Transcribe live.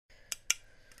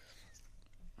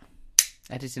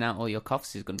Editing out all your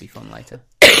coughs is going to be fun later.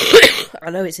 I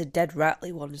know it's a dead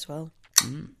rattly one as well.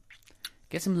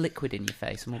 Get some liquid in your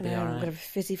face and we'll be all I'm right. going to have a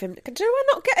fizzy film. Do I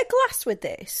not get a glass with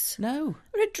this? No.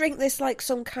 I'm going to drink this like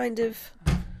some kind of...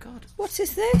 God. What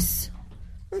is this?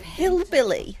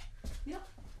 Hillbilly. Yeah.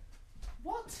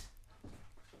 What?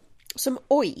 Some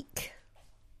oik.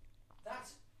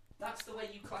 That's the way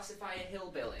you classify a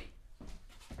hillbilly.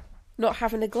 Not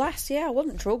having a glass, yeah, I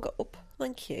wasn't drug up.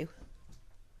 Thank you.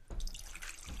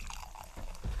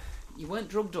 You weren't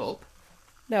drugged up?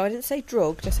 No, I didn't say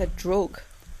drugged, I said drug.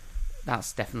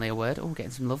 That's definitely a word. Oh,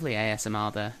 getting some lovely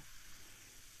ASMR there.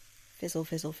 Fizzle,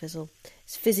 fizzle, fizzle.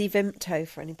 It's fizzy Vimto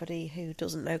for anybody who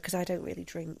doesn't know, because I don't really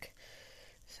drink.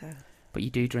 So. But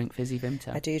you do drink fizzy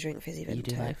Vimto? I do drink fizzy Vimto. You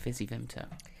do like fizzy Vimto?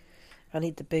 I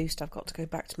need the boost. I've got to go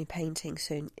back to my painting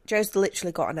soon. Joe's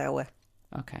literally got an hour.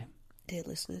 Okay. Dear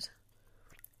listeners.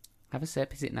 Have a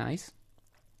sip. Is it nice?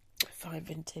 Fine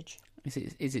vintage. Is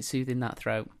it soothing that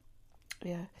throat?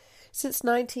 Yeah. Since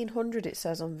 1900 it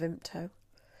says on Vimto.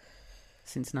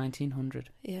 Since 1900?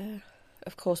 Yeah.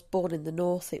 Of course, born in the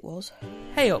north it was.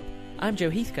 Hey up, I'm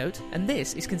Joe Heathcote, and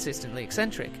this is Consistently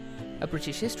Eccentric, a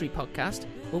British history podcast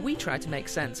where we try to make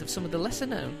sense of some of the lesser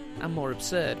known and more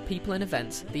absurd people and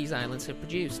events these islands have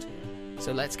produced.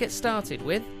 So let's get started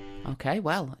with... Okay,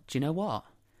 well, do you know what?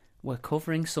 We're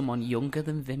covering someone younger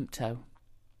than Vimto.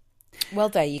 Well,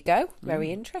 there you go.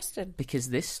 Very interesting. Because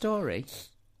this story,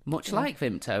 much like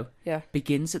Vimto,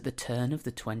 begins at the turn of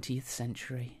the 20th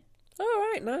century. All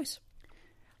right, nice.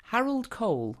 Harold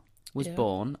Cole was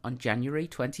born on January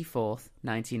 24th,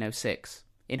 1906,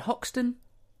 in Hoxton,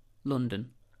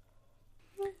 London.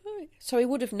 Right. So he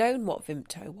would have known what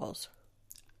Vimto was.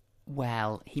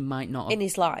 Well, he might not have... In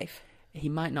his life. He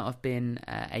might not have been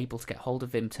able to get hold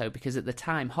of Vimto because at the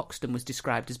time Hoxton was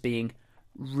described as being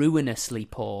ruinously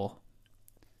poor.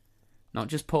 Not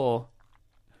just poor.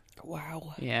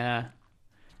 Wow. Yeah.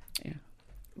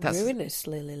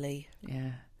 Ruinously, Lily.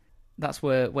 Yeah. That's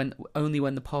where, only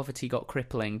when the poverty got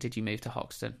crippling did you move to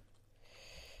Hoxton.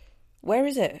 Where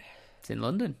is it? It's in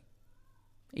London.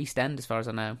 East End, as far as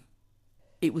I know.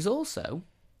 It was also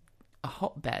a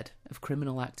hotbed of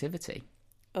criminal activity.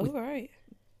 Oh, right.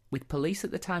 With police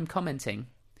at the time commenting,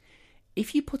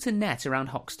 if you put a net around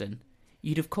Hoxton,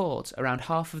 you'd have caught around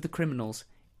half of the criminals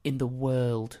in the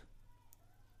world.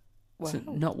 Wow. So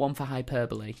not one for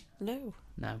hyperbole. No.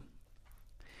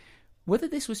 Whether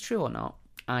this was true or not,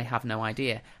 I have no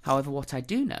idea. However, what I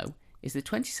do know is that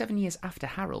 27 years after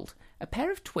Harold, a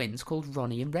pair of twins called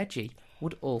Ronnie and Reggie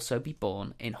would also be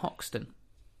born in Hoxton.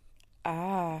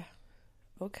 Ah,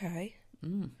 okay.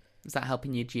 Is that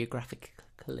helping you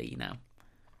geographically now?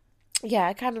 Yeah,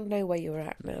 I kind of know where you're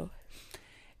at now.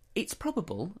 It's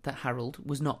probable that Harold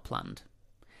was not planned,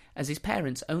 as his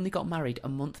parents only got married a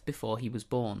month before he was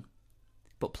born.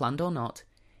 But planned or not,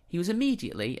 he was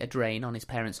immediately a drain on his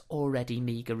parents' already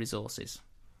meagre resources.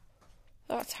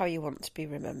 That's how you want to be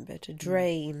remembered. A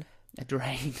drain. A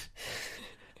drain.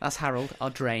 That's Harold, our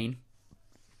drain.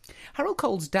 Harold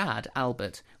Cole's dad,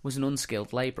 Albert, was an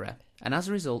unskilled labourer, and as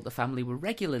a result the family were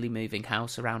regularly moving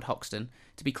house around Hoxton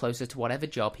to be closer to whatever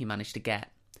job he managed to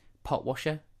get. Pot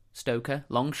washer, stoker,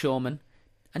 longshoreman,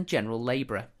 and general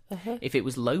labourer. If it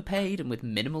was low paid and with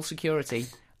minimal security,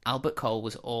 Albert Cole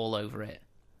was all over it.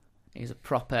 He was a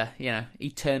proper,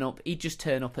 he'd just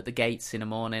turn up at the gates in the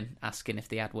morning asking if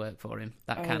they had work for him.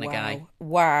 That kind of guy.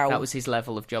 Wow. That was his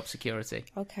level of job security.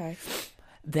 Okay.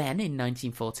 Then, in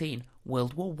 1914,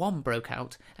 World War I broke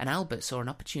out, and Albert saw an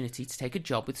opportunity to take a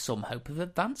job with some hope of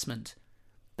advancement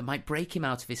that might break him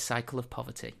out of his cycle of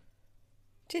poverty.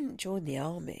 Didn't join the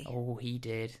army. Oh, he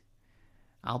did.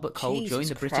 Albert Cole Jesus joined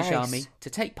the British Christ. Army to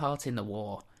take part in the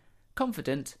war,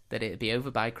 confident that it'd be over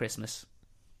by Christmas.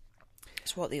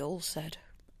 That's what they all said.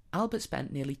 Albert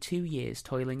spent nearly 2 years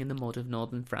toiling in the mud of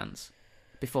northern France,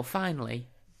 before finally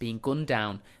being gunned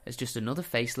down as just another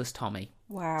faceless Tommy.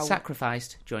 Wow.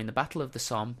 Sacrificed during the Battle of the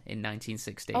Somme in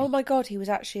 1916. Oh my God, he was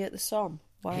actually at the Somme.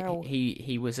 Wow.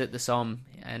 He was at the Somme,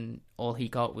 and all he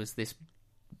got was this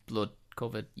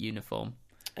blood-covered uniform.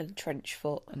 And trench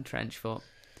foot.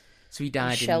 So he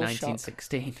died in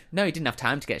 1916. No, he didn't have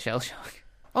time to get shell shock.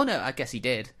 Oh no, I guess he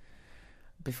did.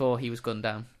 Before he was gunned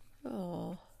down.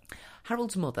 Oh.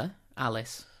 Harold's mother,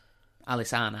 Alice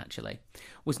Ann actually,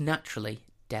 was naturally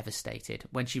devastated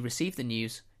when she received the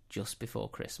news just before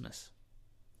Christmas.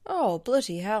 Oh,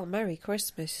 bloody hell, Merry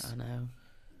Christmas. I know.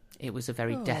 It was a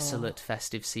very desolate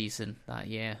festive season that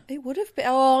year. It would have been.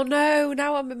 Oh no,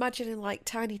 now I'm imagining like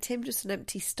Tiny Tim, just an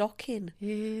empty stocking.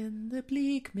 In the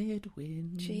bleak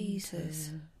midwinter.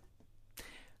 Jesus.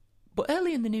 But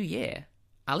early in the new year,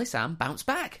 Alice Ann bounced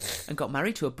back and got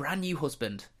married to a brand new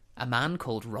husband, a man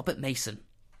called Robert Mason.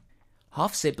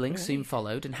 Half-siblings soon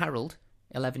followed, and Harold,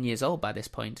 11 years old by this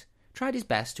point, tried his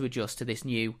best to adjust to this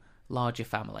new, larger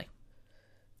family.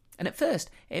 And at first,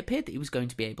 it appeared that he was going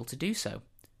to be able to do so.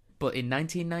 But in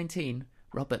 1919,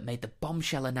 Robert made the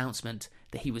bombshell announcement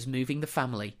that he was moving the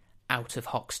family out of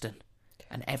Hoxton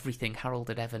and everything Harold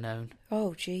had ever known.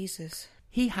 Oh, Jesus.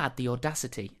 He had the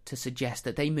audacity to suggest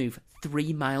that they move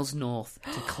 3 miles north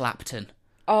to Clapton.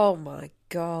 Oh, my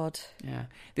God. Yeah,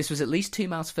 this was at least 2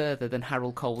 miles further than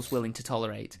Harold Cole was willing to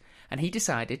tolerate, and he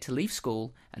decided to leave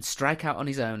school and strike out on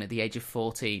his own at the age of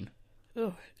 14.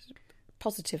 Oh,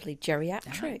 positively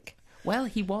geriatric. Well,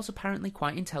 he was apparently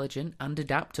quite intelligent and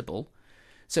adaptable,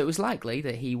 so it was likely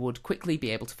that he would quickly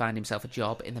be able to find himself a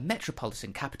job in the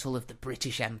metropolitan capital of the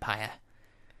British Empire,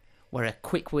 where a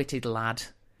quick-witted lad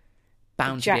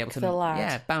bound to be able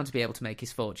to, bound to be able to make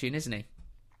his fortune, isn't he?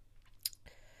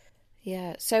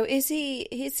 Yeah. So is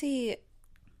he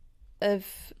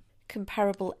of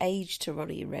comparable age to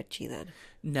Ronnie and Reggie then?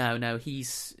 No,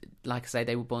 he's, like I say,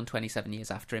 they were born 27 years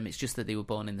after him. It's just that they were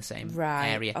born in the same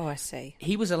area. Oh, I see.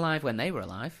 He was alive when they were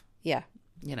alive. Yeah.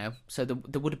 You know, so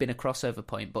there would have been a crossover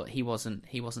point, but he wasn't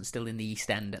still in the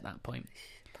East End at that point.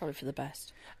 Probably for the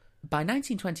best. By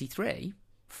 1923,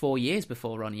 4 years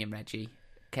before Ronnie and Reggie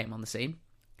came on the scene,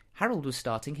 Harold was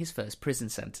starting his first prison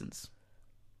sentence.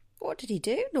 What did he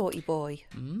do, naughty boy?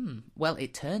 Well,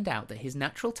 it turned out that his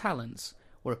natural talents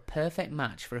were a perfect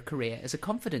match for a career as a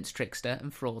confidence trickster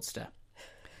and fraudster.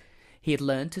 He had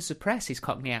learned to suppress his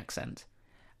Cockney accent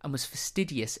and was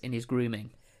fastidious in his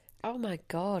grooming. Oh my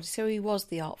God, so he was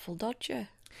the Artful Dodger.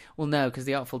 Well, no, because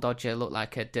the Artful Dodger looked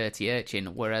like a dirty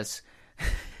urchin, whereas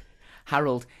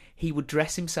Harold, he would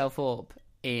dress himself up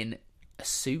in a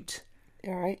suit.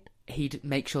 All right. He'd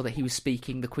make sure that he was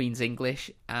speaking the Queen's English,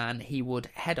 and he would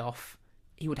head off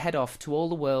to all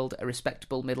the world, a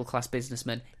respectable middle-class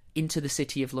businessman, into the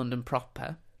city of London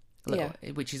proper,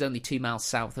 which is only 2 miles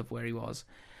south of where he was,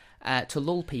 to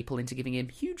lull people into giving him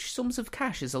huge sums of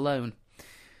cash as a loan.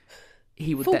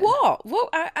 He would what? What?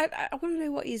 I want to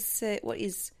know what his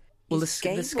well, the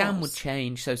scam would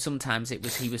change. So sometimes it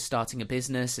was he was starting a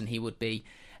business and he would be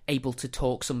able to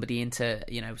talk somebody into,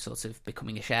 sort of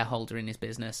becoming a shareholder in his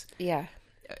business. Yeah.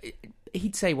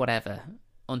 He'd say whatever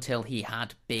until he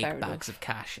had big bags of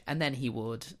cash, and then he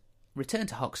would return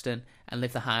to Hoxton and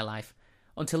live the high life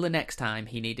until the next time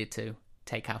he needed to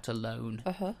take out a loan.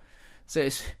 Uh-huh. So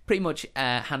it's pretty much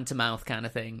a hand-to-mouth kind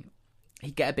of thing.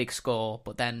 He'd get a big score,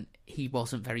 but then he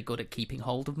wasn't very good at keeping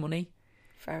hold of money.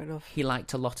 Fair enough. He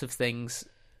liked a lot of things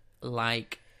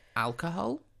like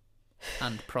alcohol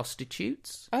and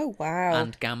prostitutes. Oh, wow.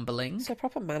 And gambling. It's a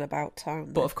proper man about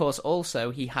town. But of course, also,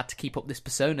 he had to keep up this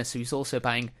persona, so he's also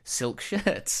buying silk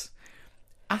shirts,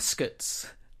 ascots,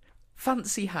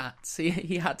 fancy hats.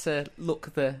 He had to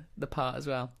look the part as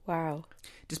well. Wow.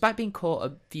 Despite being caught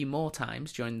a few more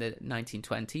times during the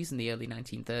 1920s and the early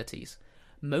 1930s,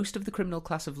 most of the criminal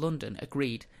class of London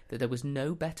agreed that there was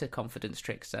no better confidence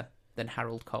trickster than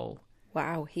Harold Cole.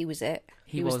 Wow, he was it.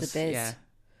 He was the biz. Yeah.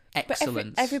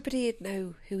 Excellence. But everybody would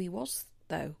know who he was,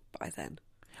 though, by then.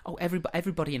 Oh,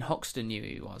 everybody in Hoxton knew who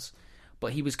he was,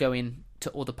 but he was going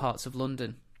to other parts of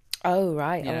London. Oh,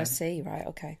 right. I see. Right,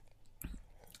 okay.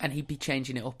 And he'd be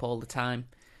changing it up all the time.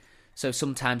 So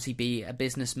sometimes he'd be a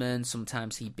businessman,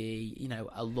 sometimes he'd be,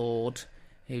 a lord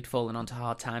who'd fallen onto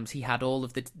hard times. He had all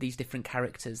of these different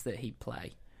characters that he'd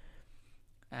play.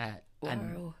 Wow.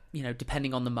 And,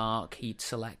 depending on the mark, he'd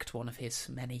select one of his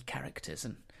many characters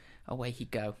and away he'd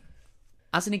go.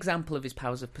 As an example of his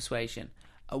powers of persuasion,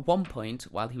 at one point,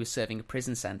 while he was serving a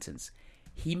prison sentence,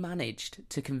 he managed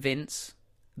to convince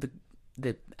the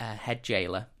head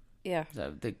jailer,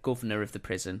 so the governor of the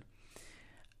prison,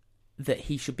 that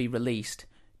he should be released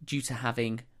due to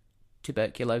having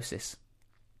tuberculosis.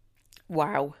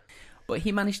 Wow. But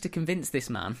he managed to convince this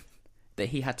man that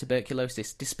he had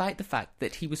tuberculosis, despite the fact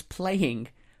that he was playing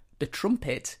the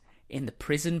trumpet in the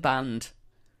prison band.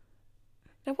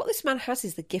 Now, what this man has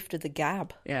is the gift of the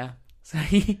gab. Yeah. So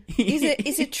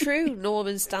he's a true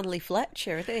Norman Stanley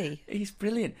Fletcher, isn't he? He's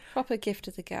brilliant. Proper gift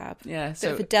of the gab. Yeah. So,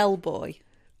 bit of a Del boy.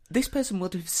 This person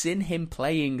would have seen him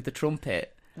playing the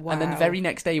trumpet. Wow. And then the very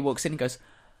next day he walks in and goes,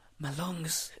 "My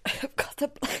lungs. I've got the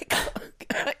black lung.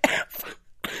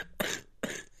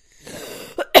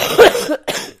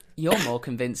 You're more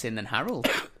convincing than Harold."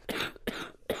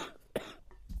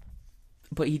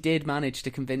 But he did manage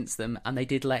to convince them, and they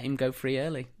did let him go free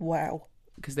early. Wow.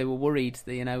 Because they were worried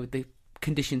that, the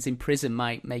conditions in prison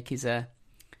might make his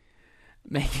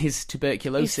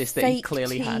tuberculosis that he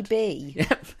clearly had.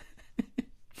 Yep.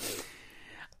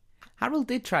 Harold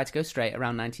did try to go straight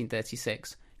around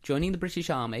 1936, joining the British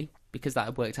Army because that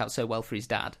had worked out so well for his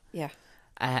dad, Yeah.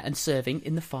 and serving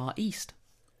in the Far East,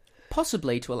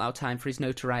 possibly to allow time for his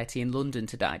notoriety in London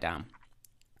to die down.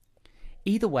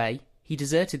 Either way, he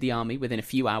deserted the army within a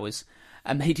few hours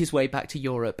and made his way back to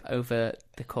Europe over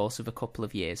the course of a couple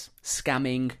of years,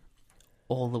 scamming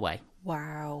all the way.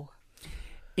 Wow.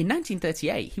 In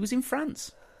 1938, he was in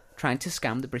France, trying to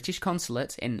scam the British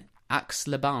consulate in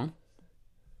Aix-les-Bains,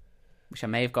 which I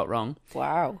may have got wrong,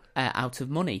 Wow. out of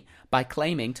money by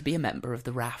claiming to be a member of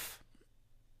the RAF.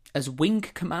 As Wing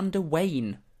Commander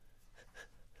Wayne.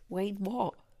 Wayne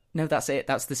what? No, that's it.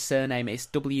 That's the surname. It's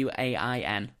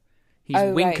Wain. He's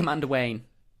Oh, Wing right. Commander Wayne.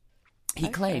 He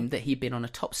Okay. claimed that he'd been on a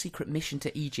top-secret mission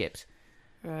to Egypt.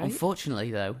 Right. Unfortunately,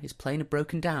 though, his plane had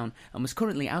broken down and was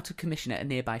currently out of commission at a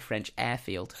nearby French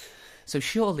airfield. So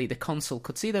surely the consul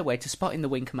could see their way to spotting the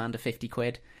Wing Commander 50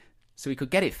 quid, so he could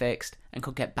get it fixed and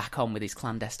could get back on with his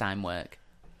clandestine work.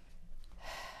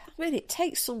 I mean, it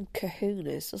takes some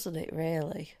kahunas, doesn't it,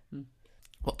 really?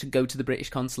 What, to go to the British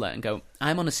consulate and go,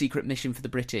 I'm on a secret mission for the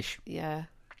British. Yeah.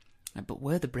 But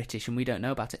we're the British and we don't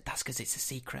know about it. That's because it's a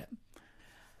secret.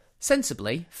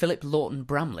 Sensibly, Philip Lawton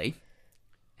Bramley,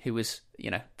 who was,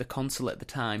 the consul at the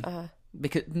time,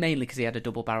 mainly because he had a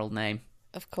double-barreled name.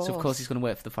 Of course. So, of course, he's going to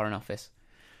work for the Foreign Office.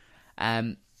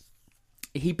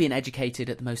 He'd been educated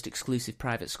at the most exclusive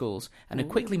private schools and had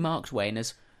quickly marked Wayne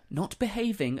as not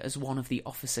behaving as one of the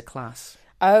officer class.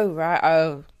 Oh, right.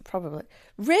 Oh, probably.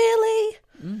 Really?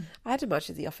 I'd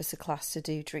imagine the officer class to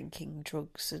do drinking,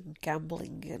 drugs and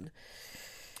gambling and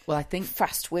Well, I think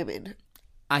women.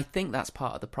 I think that's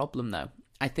part of the problem, though.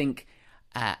 I think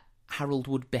Harold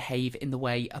would behave in the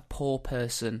way a poor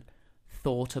person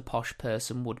thought a posh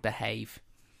person would behave.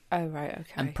 Oh, right,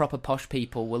 okay. And proper posh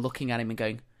people were looking at him and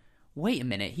going, wait a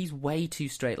minute, he's way too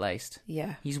straight-laced.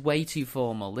 Yeah. He's way too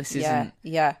formal. This Yeah, isn't,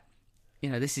 yeah.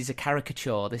 this is a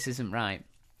caricature. This isn't right.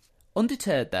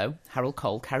 Undeterred, though, Harold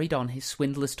Cole carried on his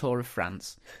swindler's tour of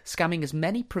France, scamming as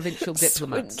many provincial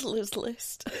diplomats. Swindler's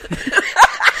list.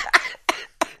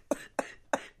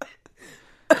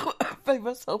 Made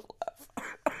myself laugh.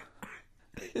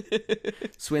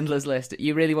 Swindler's List.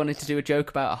 You really wanted to do a joke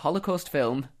about a Holocaust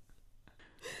film?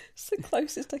 It's the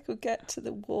closest I could get to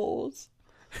the wars.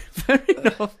 Fair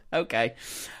enough. Okay.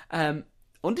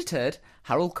 Undeterred,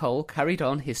 Harold Cole carried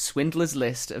on his swindler's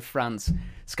list of France,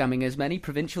 scamming as many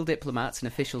provincial diplomats and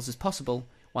officials as possible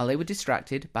while they were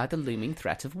distracted by the looming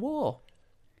threat of war.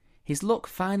 His luck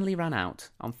finally ran out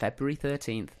on February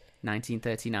 13th,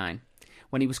 1939,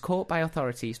 when he was caught by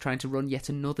authorities trying to run yet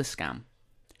another scam.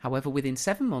 However, within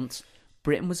 7 months,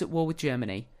 Britain was at war with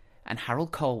Germany, and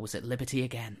Harold Cole was at liberty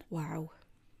again. Wow.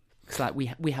 It's like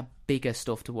we have bigger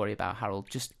stuff to worry about, Harold.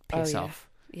 Just piss off.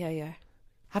 Yeah.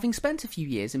 Having spent a few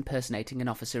years impersonating an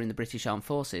officer in the British Armed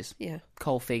Forces, Yeah.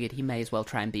 Cole figured he may as well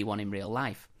try and be one in real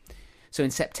life. So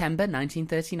in September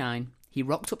 1939, he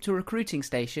rocked up to a recruiting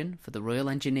station for the Royal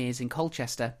Engineers in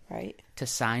Colchester Right. to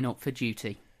sign up for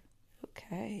duty.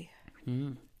 Okay.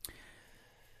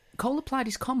 Cole applied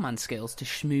his command skills to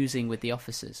schmoozing with the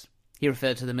officers. He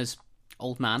referred to them as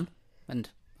old man and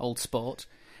old sport,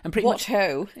 and pretty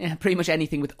much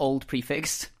anything with old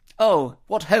prefixed. Oh,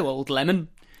 what ho, old lemon!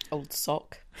 Old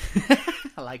sock.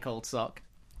 I like old sock.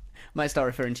 Might start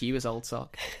referring to you as old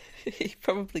sock. You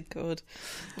probably could.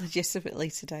 Legitimately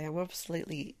today, I'm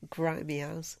absolutely grimy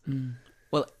as.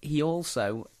 Well, he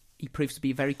proves to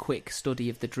be a very quick study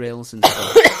of the drills and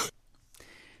stuff.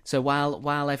 So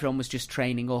while everyone was just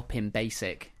training up in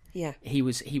basic, Yeah. he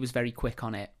was very quick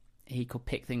on it. He could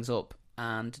pick things up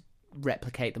and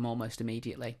replicate them almost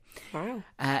immediately. Wow.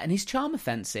 And his charm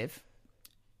offensive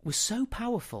was so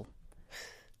powerful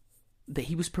that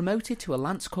he was promoted to a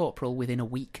lance corporal within a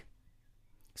week.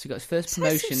 So he got his first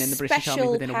promotion in the British Army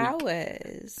within a week.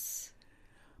 Powers.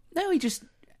 No, he just,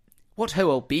 what ho,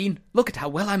 old bean? Look at how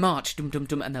well I march, dum dum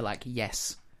dum. And they're like,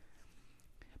 yes.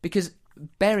 Because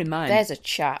bear in mind, There's a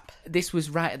chap. this was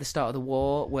right at the start of the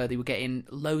war where they were getting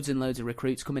loads and loads of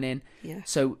recruits coming in. Yeah.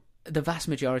 So the vast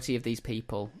majority of these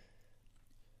people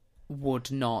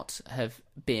would not have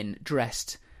been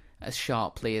dressed as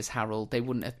sharply as Harold. They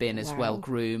wouldn't have been as Wow. well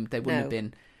groomed. They wouldn't No. have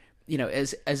been,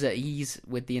 as at ease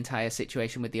with the entire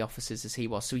situation with the officers as he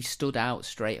was. So he stood out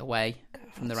straight away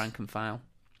from the rank and file.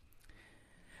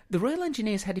 The Royal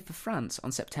Engineers headed for France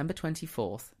on September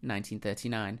 24th,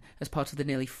 1939, as part of the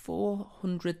nearly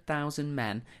 400,000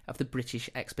 men of the British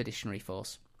Expeditionary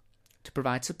Force, to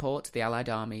provide support to the Allied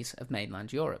armies of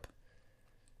mainland Europe.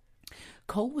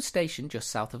 Cole was stationed just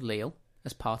south of Lille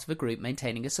as part of a group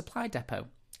maintaining a supply depot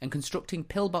and constructing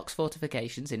pillbox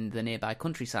fortifications in the nearby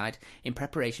countryside in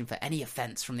preparation for any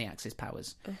offence from the Axis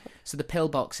powers. So the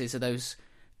pillboxes are those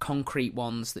concrete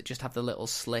ones that just have the little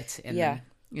slit in Yeah. them.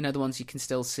 You know, the ones you can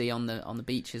still see on the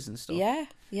beaches and stuff.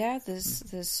 Yeah.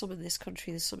 There's some in this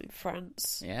country. There's some in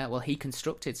France. Yeah, well, he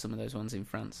constructed some of those ones in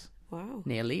France, Wow.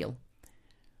 near Lille.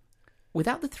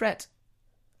 Without the threat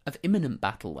of imminent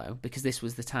battle, though, because this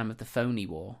was the time of the phony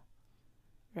war,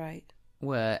 Right.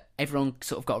 where everyone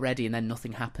sort of got ready and then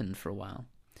nothing happened for a while.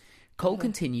 Cole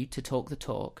continued to talk the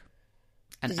talk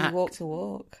and Did act. he walk the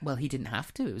walk? Well, he didn't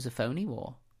have to. It was a phony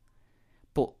war.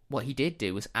 But what he did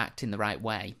do was act in the right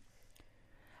way.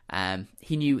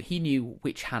 He knew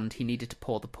which hand he needed to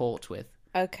pour the port with.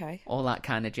 Okay. All that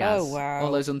kind of jazz. Oh, wow.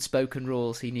 All those unspoken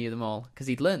rules, he knew them all because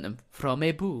he'd learnt them from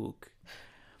a book.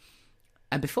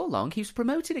 And before long, he was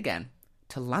promoted again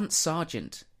to Lance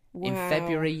Sergeant in Wow.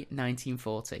 February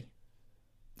 1940.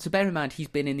 So bear in mind, he's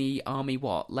been in the army,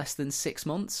 less than 6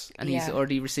 months? And he's Yeah.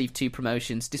 already received 2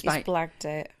 promotions, He's despite blagged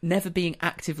it. never being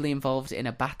actively involved in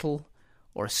a battle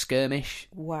or a skirmish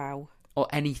Wow. or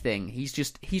anything. He's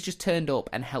just turned up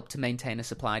and helped to maintain a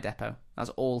supply depot. That's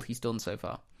all he's done so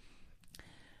far.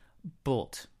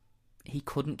 But he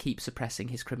couldn't keep suppressing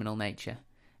his criminal nature.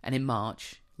 And in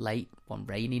March, late one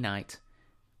rainy night,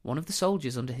 one of the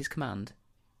soldiers under his command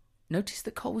noticed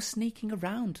that Cole was sneaking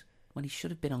around when he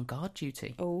should have been on guard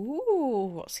duty. Oh,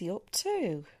 what's he up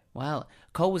to? Well,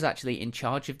 Cole was actually in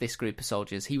charge of this group of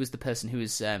soldiers. He was the person who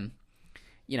was,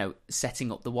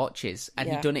 setting up the watches. And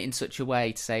Yeah. he'd done it in such a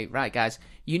way to say, right, guys,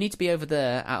 you need to be over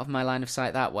there, out of my line of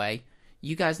sight that way.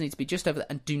 You guys need to be just over there,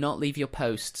 and do not leave your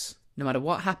posts. No matter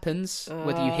what happens,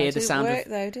 whether you hear the Didn't sound work,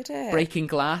 of though, did it? breaking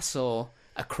glass or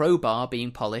a crowbar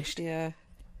being polished, Yeah.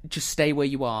 just stay where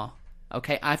you are.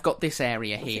 Okay, I've got this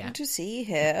area Nothing here. to see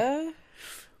here.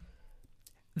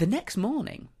 The next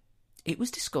morning, it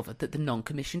was discovered that the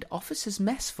non-commissioned officers'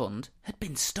 mess fund had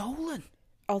been stolen.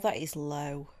 Oh, that is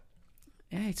low.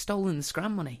 Yeah, he'd stolen the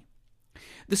scram money.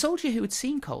 The soldier who had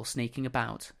seen Cole sneaking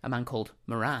about, a man called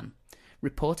Moran,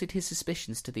 reported his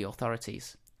suspicions to the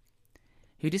authorities,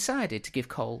 who decided to give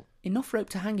Cole enough rope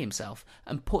to hang himself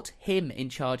and put him in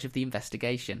charge of the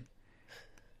investigation.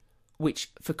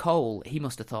 Which, for Cole, he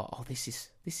must have thought, oh, this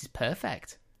is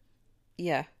perfect.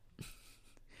 Yeah.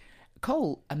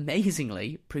 Cole,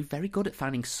 amazingly, proved very good at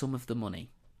finding some of the money,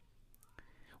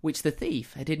 which the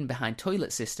thief had hidden behind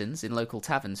toilet cisterns in local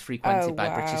taverns frequented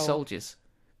by British wow. soldiers.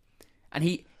 And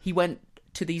he went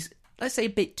to these, let's say, a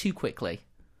bit too quickly.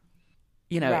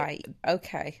 You know, Right.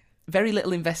 Okay. very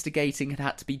little investigating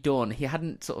had to be done. He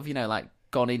hadn't sort of,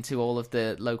 gone into all of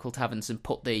the local taverns and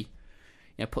put the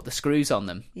screws on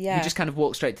them. Yeah. He just kind of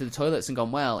walked straight to the toilets and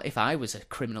gone, well, if I was a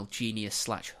criminal genius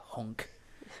 / hunk,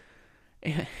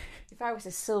 If I was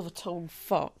a silver-tongued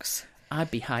fox.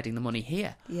 I'd be hiding the money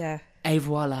here. Yeah. Et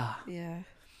voila. Yeah.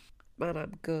 Man,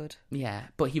 I'm good. Yeah,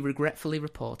 but he regretfully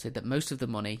reported that most of the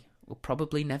money will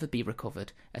probably never be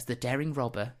recovered, as the daring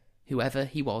robber, whoever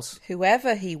he was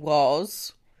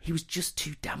just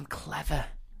too damn clever.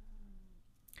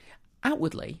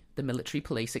 Outwardly, the military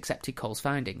police accepted Cole's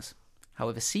findings.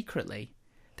 However, secretly,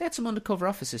 they had some undercover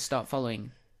officers start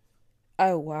following,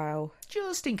 Oh, wow.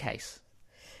 just in case.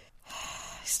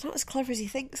 It's not as clever as he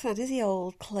thinks then, is he,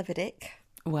 old clever dick?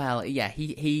 Well, yeah,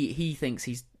 he thinks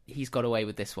he's got away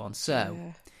with this one. So,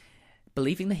 Yeah.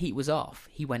 believing the heat was off,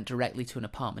 he went directly to an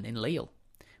apartment in Lille,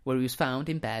 where he was found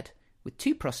in bed with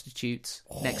 2 prostitutes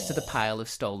next to the pile of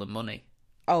stolen money.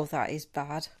 Oh, that is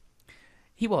bad.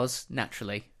 He was,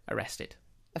 naturally, arrested.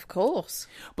 Of course.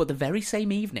 But the very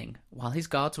same evening, while his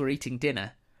guards were eating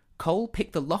dinner, Cole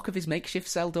picked the lock of his makeshift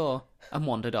cell door and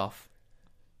wandered off.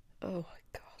 Oh, my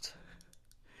God.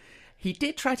 He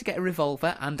did try to get a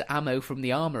revolver and ammo from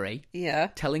the armoury, Yeah.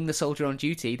 telling the soldier on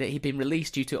duty that he'd been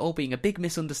released due to all being a big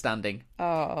misunderstanding.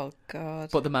 Oh, God.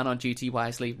 But the man on duty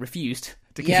wisely refused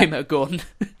to give Yeah. him a gun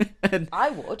and I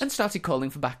would. started calling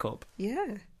for backup.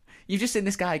 Yeah. You've just seen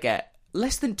this guy get,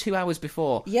 less than 2 hours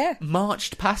before, Yeah.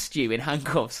 marched past you in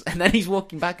handcuffs, and then he's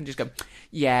walking back and just going,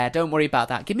 yeah, don't worry about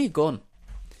that, give me a gun.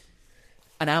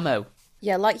 An ammo.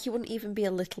 Yeah, like you wouldn't even be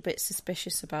a little bit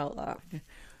suspicious about that.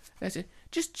 That's it.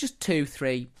 Just 2,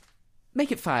 3.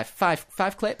 Make it 5.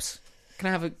 5 clips. Can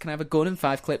I have a gun and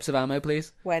 5 clips of ammo,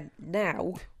 please? When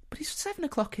now... But it's 7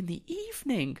 o'clock in the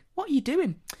evening. What are you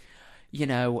doing? Just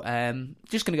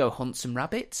going to go hunt some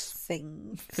rabbits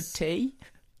Things. for tea.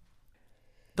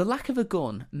 The lack of a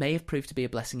gun may have proved to be a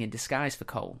blessing in disguise for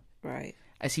Cole, Right.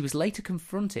 as he was later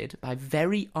confronted by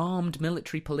very armed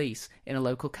military police in a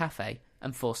local cafe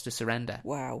and forced to surrender.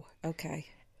 Wow. Okay.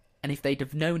 And if they'd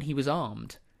have known he was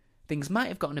armed, things might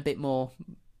have gotten a bit more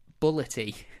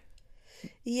bullety.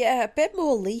 Yeah, a bit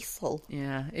more lethal.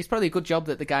 Yeah, it's probably a good job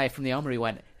that the guy from the armoury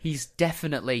went, he's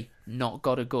definitely not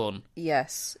got a gun.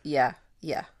 Yes. Yeah.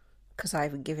 Yeah. Because I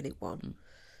haven't given it one.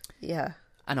 Yeah.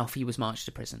 And off he was marched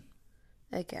to prison.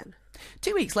 Again.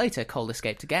 2 weeks later, Cole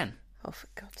escaped again. Oh, for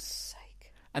God's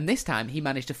sake. And this time he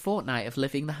managed a fortnight of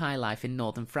living the high life in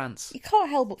northern France. You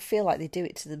can't help but feel like they do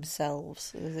it to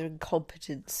themselves with their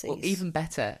incompetencies. Well, even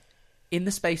better, in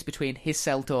the space between his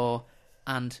cell door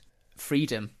and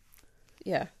freedom,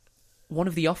 Yeah. one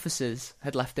of the officers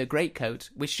had left their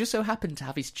greatcoat, which just so happened to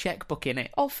have his checkbook in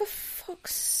it. Oh, for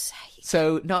fuck's sake.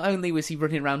 So not only was he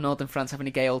running around northern France having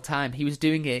a gay old time, he was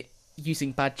doing it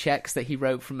using bad checks that he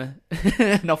wrote from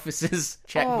an officer's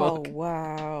checkbook. Oh,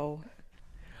 wow.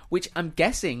 Which I'm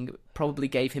guessing probably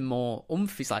gave him more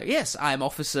oomph. He's like, yes, I'm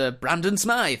Officer Brandon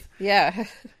Smythe. Yeah.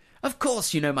 Of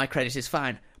course you know my credit is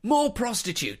fine. More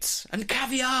prostitutes and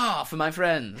caviar for my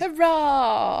friends.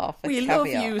 Hurrah! For We caviar. love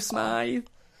you, Smythe.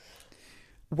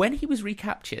 When he was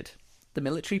recaptured, the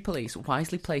military police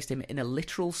wisely placed him in a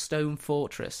literal stone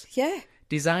fortress, Yeah.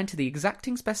 designed to the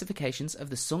exacting specifications of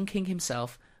the Sun King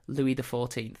himself, Louis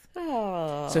XIV.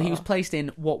 Oh. So he was placed in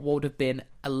what would have been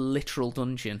a literal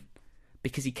dungeon,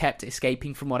 because he kept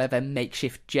escaping from whatever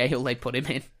makeshift jail they put him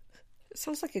in. It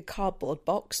sounds like a cardboard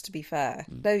box, to be fair.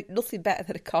 No, nothing better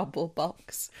than a cardboard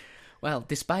box. Well,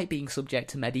 despite being subject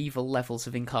to medieval levels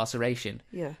of incarceration,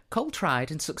 Yeah. Cole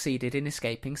tried and succeeded in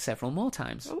escaping several more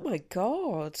times. Oh my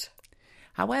God.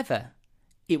 However,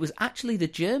 it was actually the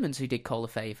Germans who did Cole a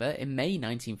favour in May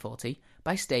 1940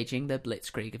 by staging the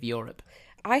Blitzkrieg of Europe.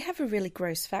 I have a really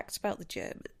gross fact about the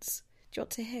Germans. Do you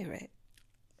want to hear it?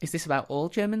 Is this about all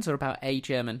Germans or about a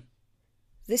German?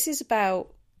 This is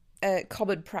about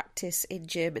common practice in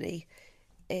Germany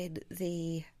in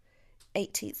the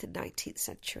 18th and 19th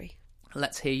century.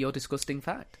 Let's hear your disgusting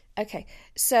fact. Okay,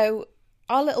 so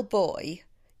our little boy,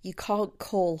 you can't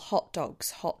call hot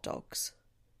dogs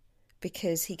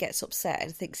because he gets upset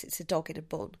and thinks it's a dog in a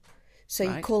bun. So you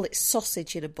Right. call it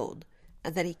sausage in a bun,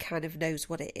 and then he kind of knows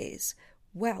what it is.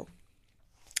 Well,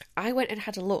 I went and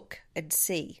had a look and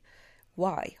see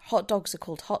why hot dogs are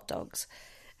called hot dogs.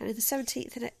 And in the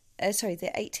 18th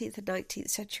and 19th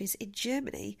centuries in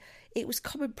Germany, it was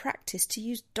common practice to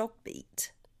use dog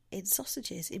meat in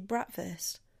sausages, in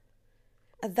bratwurst.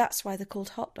 And that's why they're called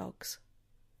hot dogs.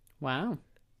 Wow,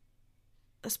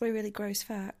 That's my really gross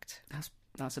fact.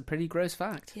 that's a pretty gross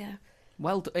fact. Yeah.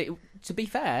 Well, to be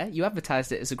fair, you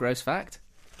advertised it as a gross fact.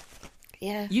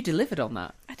 Yeah. You delivered on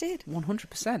that, I did.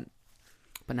 100%.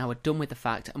 But now we're done with the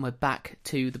fact and we're back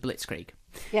to the Blitzkrieg.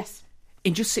 Yes.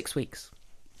 In just 6 weeks,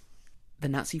 the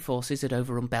Nazi forces had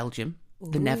overrun Belgium,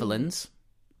 the Netherlands,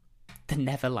 the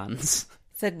Netherlands.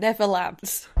 The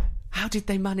Netherlands. How did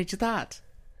they manage that?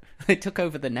 They took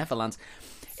over the Netherlands.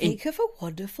 Think of a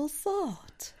wonderful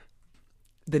thought.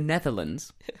 The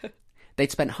Netherlands.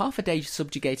 They'd spent half a day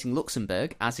subjugating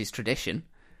Luxembourg, as is tradition,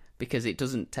 because it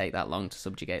doesn't take that long to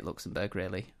subjugate Luxembourg,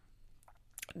 really.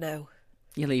 No.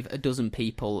 You leave a dozen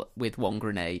people with one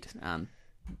grenade, and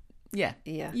yeah.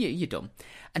 You're done.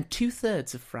 And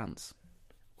 2/3 of France.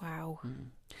 Wow.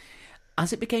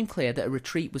 As it became clear that a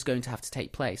retreat was going to have to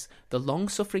take place, the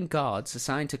long-suffering guards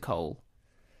assigned to Cole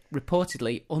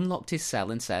reportedly unlocked his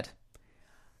cell and said,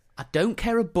 "I don't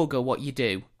care a bugger what you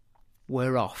do.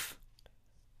 We're off."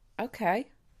 Okay.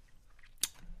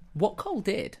 What Cole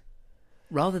did,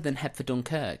 rather than head for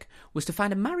Dunkirk, was to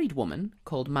find a married woman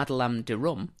called Madeleine de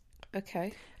Rum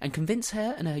Okay. and convince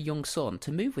her and her young son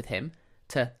to move with him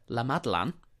to La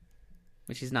Madeleine,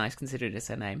 which is nice considering it's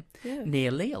her name, Yeah.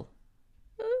 near Lille.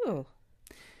 Oh.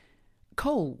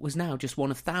 Cole was now just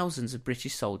one of thousands of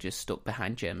British soldiers stuck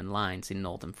behind German lines in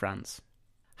northern France,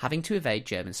 having to evade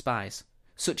German spies,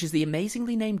 such as the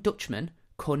amazingly named Dutchman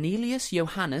Cornelius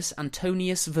Johannes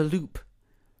Antonius Verloop.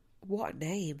 What a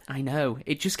name. I know,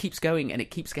 it just keeps going and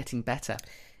it keeps getting better.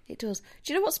 It does.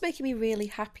 Do you know what's making me really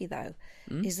happy, though?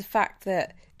 Is the fact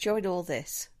that during all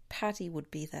this, Paddy would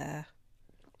be there.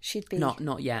 She'd be...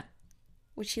 Not yet.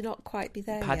 Would she not quite be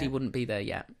there Paddy yet? wouldn't be there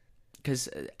yet. Because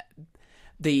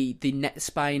the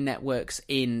spying networks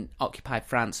in occupied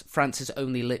France has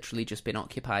only literally just been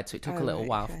occupied, so it took a little right,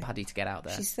 while okay. for Paddy to get out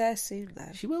there. She's there soon,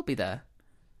 though. She will be there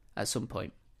at some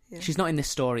point. Yeah. She's not in this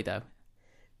story, though.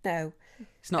 No.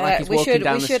 It's not like he's walking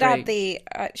down the street.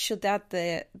 Should add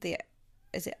the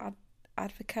is it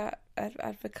advocat?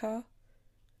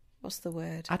 What's the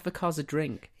word? Advocar's a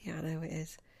drink. Yeah, I know it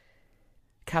is.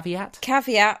 Caveat?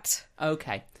 Caveat.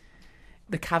 Okay.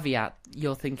 The caveat,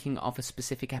 you're thinking of a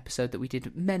specific episode that we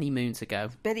did many moons ago.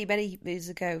 Many, many moons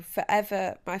ago.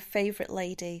 Forever my favourite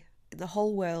lady in the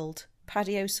whole world.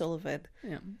 Paddy O'Sullivan.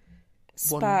 Yeah.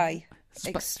 Spy.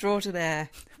 Extraordinaire.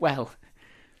 Well,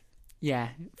 yeah.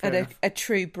 And Fair a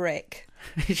true brick.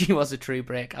 She was a true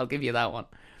brick. I'll give you that one.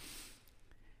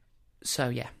 So,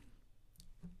 yeah.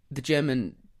 the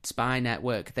German spy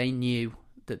network, they knew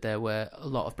that there were a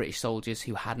lot of British soldiers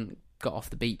who hadn't got off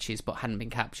the beaches but hadn't been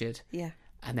captured. Yeah.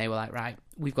 And they were like, right,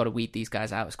 we've got to weed these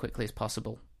guys out as quickly as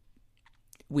possible.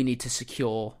 We need to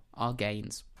secure our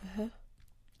gains. Uh-huh.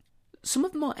 Some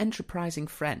of the more enterprising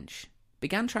French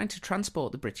began trying to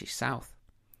transport the British south,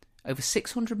 over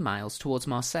 600 miles towards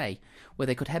Marseille, where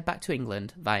they could head back to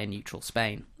England via neutral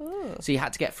Spain. Oh. So you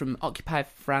had to get from occupied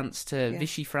France to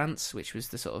Vichy France, which was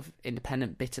the sort of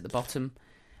independent bit at the bottom.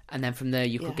 And then from there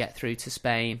you could get through to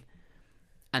Spain,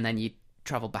 and then you'd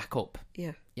travel back up.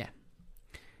 Yeah. Yeah.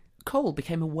 Cole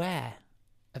became aware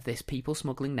of this people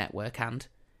smuggling network and,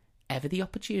 ever the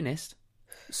opportunist,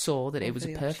 saw that it was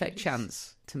a perfect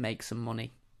chance to make some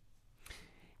money.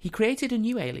 He created a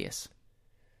new alias,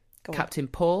 Captain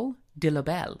Paul de la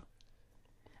Belle,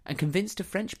 and convinced a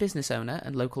French business owner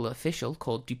and local official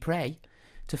called Dupré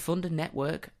to fund a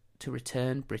network to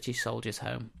return British soldiers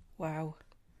home. Wow.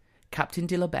 Captain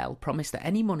de la Belle promised that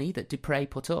any money that Dupré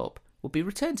put up would be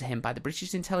returned to him by the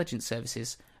British intelligence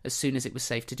services as soon as it was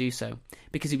safe to do so,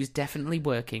 because he was definitely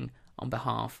working on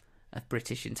behalf of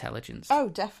British intelligence. Oh,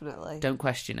 definitely. Don't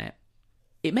question it.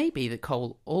 It may be that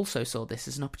Cole also saw this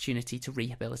as an opportunity to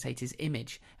rehabilitate his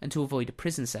image and to avoid a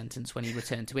prison sentence when he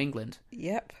returned to England.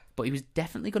 Yep. But he was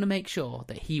definitely going to make sure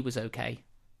that he was okay,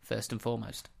 first and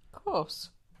foremost. Of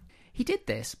course. He did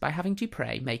this by having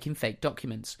Dupré make him fake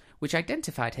documents, which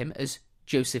identified him as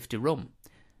Joseph de Rum,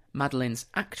 Madeleine's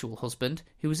actual husband,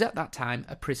 who was at that time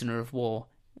a prisoner of war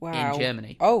in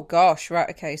Germany. Oh, gosh. Right,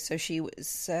 okay. So she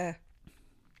was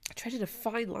treading a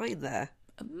fine line there.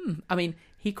 I mean,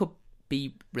 he could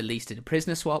be released in a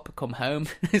prisoner swap, come home.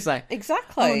 It's like,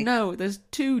 exactly. Oh no, there's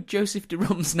 2 Joseph de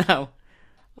Rums now.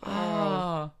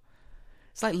 Wow. Oh.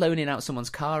 It's like loaning out someone's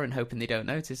car and hoping they don't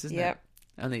notice, isn't it?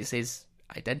 Only it's his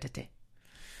identity.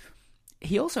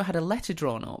 He also had a letter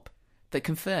drawn up that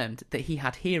confirmed that he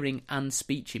had hearing and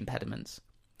speech impediments.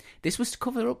 This was to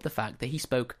cover up the fact that he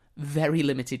spoke very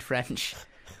limited French,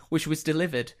 which was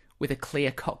delivered with a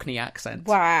clear Cockney accent.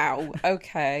 Wow,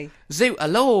 okay. Zoot,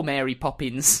 hello, Mary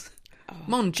Poppins. Oh,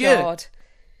 Mon Dieu. God.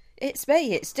 It's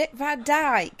me, it's Dick Van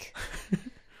Dyke.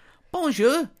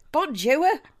 Bonjour.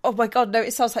 Bonjour. Oh my God, no,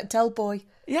 it sounds like Del Boy.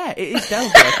 Yeah, it is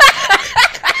Del Boy.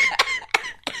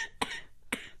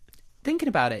 Thinking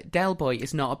about it, Del Boy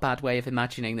is not a bad way of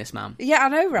imagining this man. Yeah, I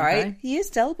know, right? Okay. He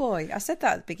is Del Boy. I said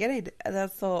that at the beginning, and I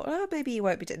thought, oh, maybe he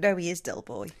won't be... No, he is Del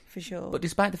Boy, for sure. But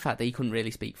despite the fact that he couldn't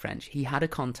really speak French, he had a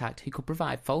contact who could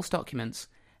provide false documents,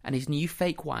 and his new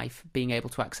fake wife being able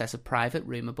to access a private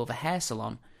room above a hair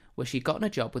salon where she'd gotten a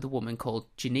job with a woman called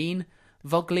Janine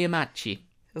Vogliamacci,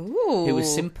 who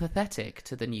was sympathetic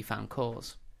to the newfound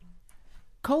cause.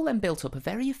 Cole then built up a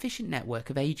very efficient network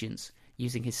of agents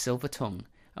using his silver tongue,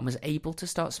 and was able to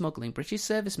start smuggling British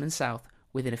servicemen south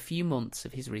within a few months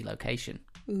of his relocation.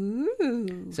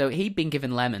 Ooh. So he'd been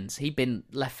given lemons. He'd been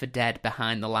left for dead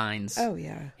behind the lines. Oh,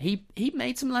 yeah. He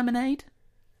made some lemonade.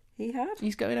 He had.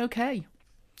 He's going okay.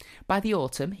 By the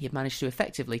autumn, he had managed to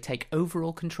effectively take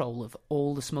overall control of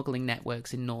all the smuggling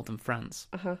networks in northern France,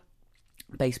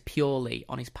 based purely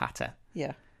on his patter.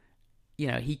 Yeah. You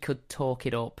know, he could talk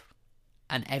it up,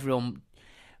 and everyone,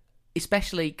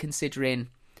 especially considering...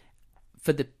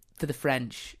 For the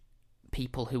French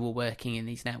people who were working in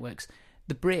these networks,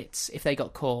 the Brits, if they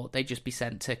got caught, they'd just be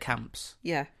sent to camps.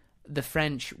 Yeah. The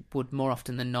French would more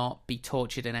often than not be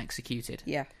tortured and executed.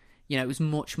 Yeah. You know, it was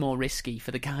much more risky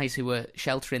for the guys who were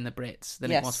sheltering the Brits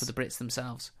than it was for the Brits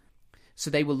themselves.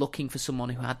 So they were looking for someone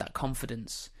who had that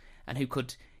confidence and who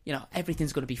could, you know,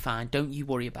 everything's going to be fine. Don't you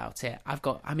worry about it.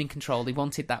 I'm in control. They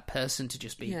wanted that person to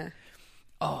just be,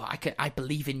 I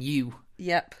believe in you.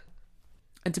 Yep.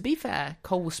 And to be fair,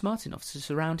 Cole was smart enough to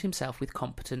surround himself with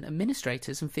competent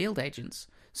administrators and field agents,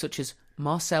 such as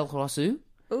Marcel Roiseau,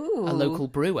 a local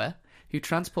brewer, who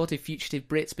transported fugitive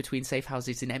Brits between safe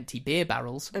houses in empty beer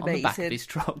barrels on the back of his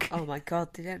truck. Oh my God,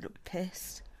 they'd end up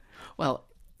pissed. Well,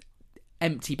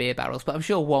 empty beer barrels, but I'm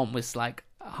sure one was like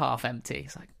half empty.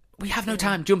 It's like, we have no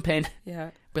time, jump in.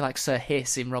 Yeah. Be like Sir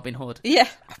Hiss in Robin Hood. Yeah,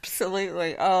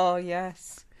 absolutely. Oh,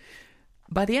 yes.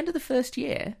 By the end of the first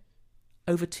year,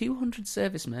 over 200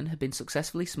 servicemen had been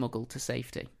successful smuggled to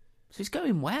safety. So it's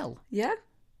going well. Yeah.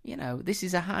 You know, this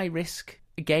is a high-risk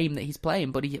game that he's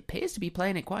playing, but he appears to be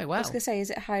playing it quite well. I was going to say, is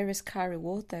it high risk, high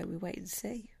reward, though? We wait and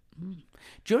see.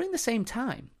 During the same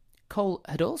time, Cole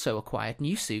had also acquired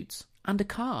new suits and a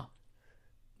car,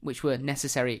 which were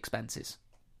necessary expenses,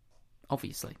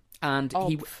 obviously. And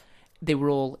they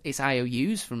were all his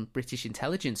IOUs from British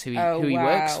intelligence who he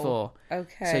works for.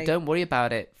 Okay. So don't worry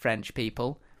about it, French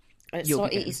people.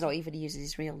 He's not even using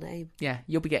his real name. Yeah,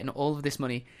 you'll be getting all of this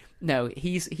money. No,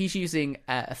 he's using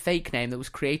a fake name that was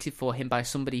created for him by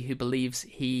somebody who believes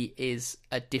he is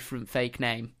a different fake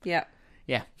name. Yeah.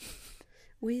 Yeah.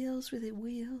 Wheels within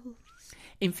wheels.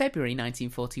 In February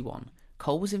 1941,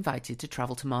 Cole was invited to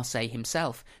travel to Marseille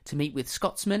himself to meet with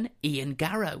Scotsman Ian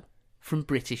Garrow from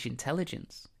British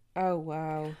intelligence. Oh,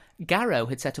 wow. Garrow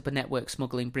had set up a network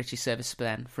smuggling British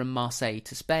servicemen from Marseille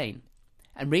to Spain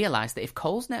and realised that if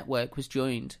Cole's network was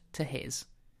joined to his,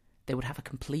 they would have a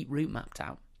complete route mapped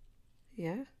out.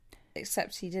 Yeah.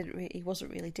 Except he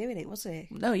wasn't really doing it, was he?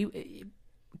 No,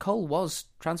 Cole was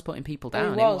transporting people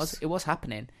down. It was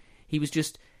happening. He was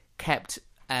just kept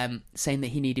saying that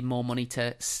he needed more money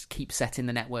to keep setting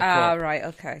the network up. Ah, right,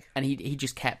 okay. And he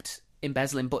just kept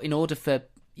embezzling. But in order for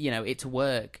it to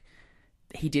work,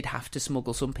 he did have to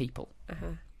smuggle some people.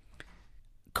 Uh-huh.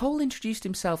 Cole introduced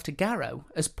himself to Garrow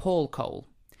as Paul Cole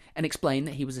and explained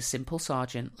that he was a simple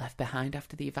sergeant left behind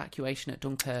after the evacuation at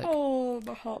Dunkirk. Oh,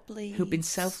 my heart bleeds. Who'd been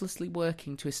selflessly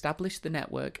working to establish the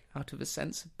network out of a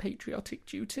sense of patriotic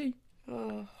duty.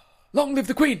 Oh. Long live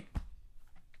the Queen!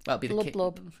 That'll be the Blub,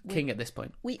 blub. king at this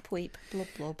point. Weep, weep, blub,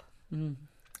 blub.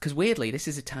 Because weirdly, this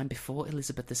is a time before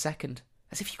Elizabeth II.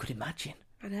 As if you could imagine.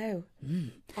 I know.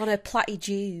 On her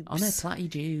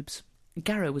platyjubes.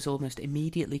 Garrow was almost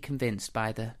immediately convinced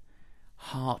by the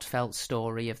heartfelt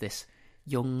story of this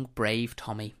young, brave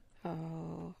Tommy.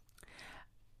 Oh.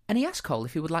 And he asked Cole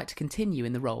if he would like to continue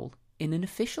in the role in an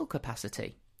official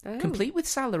capacity, complete with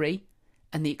salary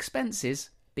and the expenses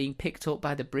being picked up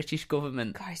by the British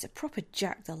government. God, he's a proper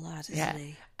Jack the Lad, isn't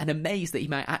he? And amazed that he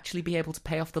might actually be able to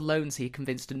pay off the loans he had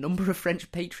convinced a number of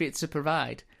French patriots to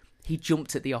provide, he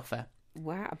jumped at the offer.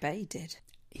 Wow, I bet he did.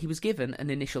 He was given an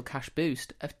initial cash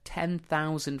boost of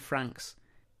 10,000 francs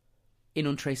in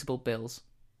untraceable bills,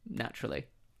 naturally.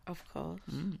 Of course.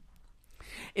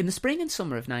 In the spring and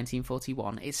summer of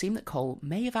 1941, it seemed that Cole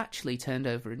may have actually turned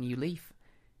over a new leaf.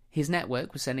 His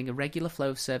network was sending a regular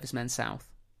flow of servicemen south,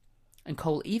 and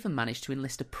Cole even managed to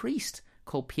enlist a priest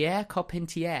called Pierre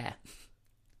Carpentier.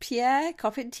 Pierre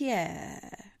Carpentier.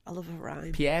 I love a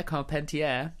rhyme. Pierre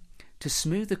Carpentier, to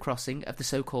smooth the crossing of the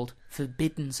so-called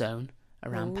Forbidden Zone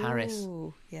around Paris.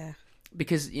 Yeah.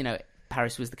 Because,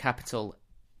 Paris was the capital,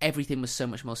 everything was so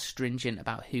much more stringent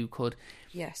about who could.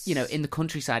 Yes. In the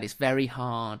countryside, it's very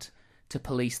hard to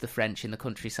police the French in the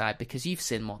countryside because you've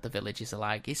seen what the villages are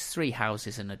like. It's 3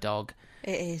 houses and a dog.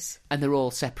 It is. And they're all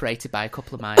separated by a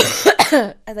couple of miles.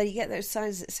 And then you get those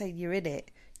signs that say you're in it.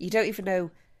 You don't even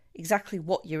know exactly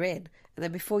what you're in. And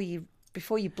then before you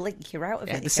blink, you're out of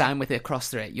it. The sign with it across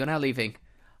through it. You're now leaving.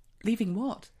 Leaving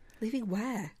what? Leaving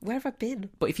where? Where have I been?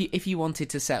 But if you wanted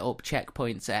to set up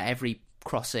checkpoints at every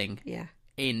crossing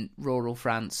in rural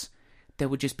France, there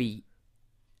would just be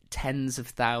tens of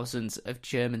thousands of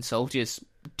German soldiers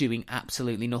doing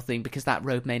absolutely nothing because that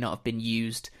road may not have been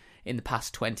used in the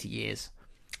past 20 years.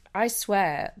 I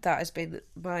swear that has been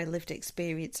my lived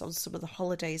experience on some of the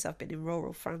holidays I've been in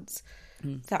rural France.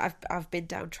 That I've been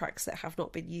down tracks that have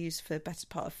not been used for the better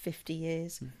part of 50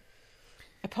 years.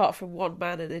 Apart from one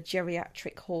man and a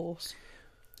geriatric horse.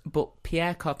 But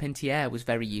Pierre Carpentier was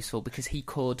very useful because he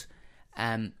could,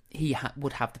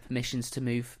 would have the permissions to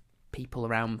move people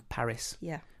around Paris.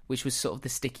 Yeah. Which was sort of the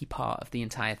sticky part of the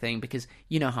entire thing because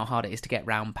you know how hard it is to get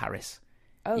round Paris.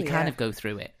 Oh, you kind of go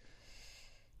through it.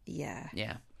 Yeah.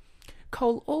 Yeah.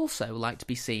 Cole also liked to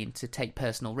be seen to take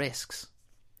personal risks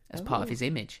as part of his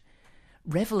image,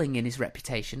 revelling in his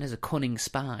reputation as a cunning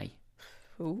spy.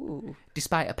 Ooh.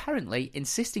 Despite apparently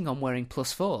insisting on wearing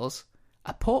 +4s,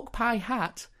 a pork pie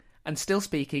hat, and still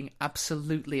speaking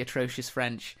absolutely atrocious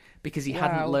French because he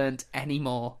hadn't learnt any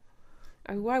more.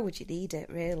 Oh, why would you need it,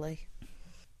 really?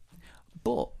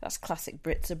 But that's classic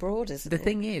Brits abroad, isn't it? The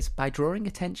thing is, by drawing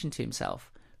attention to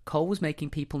himself, Cole was making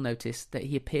people notice that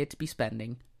he appeared to be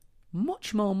spending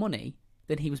much more money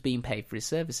than he was being paid for his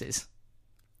services.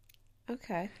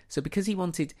 Okay. So because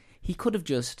he could have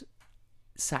just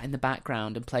sat in the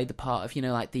background and played the part of,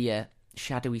 like the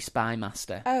shadowy spy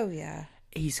master. Oh, yeah.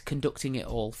 He's conducting it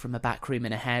all from a back room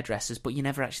in a hairdresser's, but you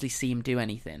never actually see him do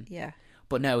anything. Yeah.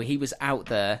 But no, he was out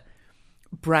there,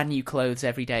 brand new clothes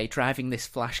every day, driving this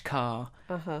flash car.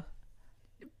 Uh-huh.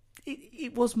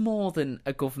 It was more than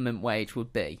a government wage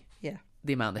would be. Yeah.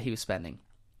 The amount that he was spending.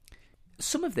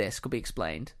 Some of this could be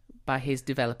explained by his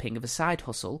developing of a side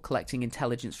hustle, collecting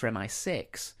intelligence for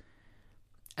MI6.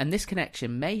 And this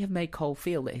connection may have made Cole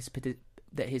feel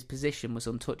that his position was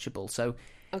untouchable. So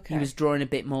he was drawing a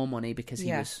bit more money because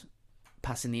he was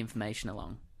passing the information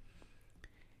along.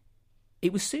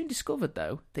 It was soon discovered,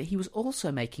 though, that he was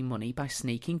also making money by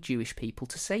sneaking Jewish people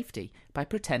to safety by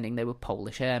pretending they were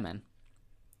Polish airmen.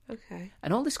 Okay.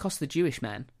 And all this cost the Jewish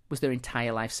men was their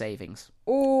entire life savings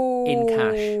Oh. in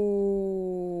cash.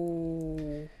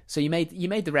 So you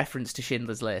made the reference to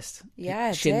Schindler's List. Yeah,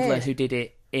 I Schindler, did. who did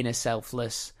it in a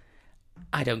selfless,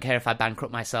 I don't care if I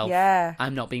bankrupt myself. Yeah.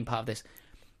 I'm not being part of this.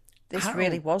 This Harold-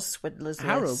 really was Swindler's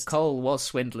Harold List. Cole was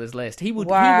Swindler's List. He would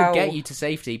Wow. get you to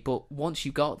safety, but once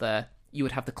you got there, you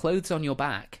would have the clothes on your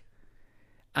back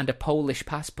and a Polish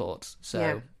passport. So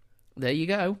Yeah. there you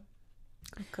go.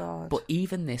 Oh, God. But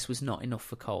even this was not enough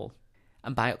for Cole.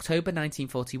 And by October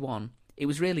 1941, it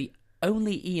was really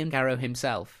only Ian Garrow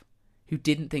himself who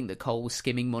didn't think that Cole was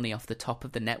skimming money off the top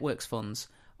of the network's funds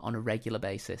on a regular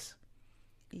basis.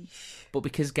 Eesh. But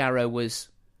because Garrow was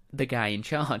the guy in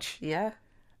charge, Yeah.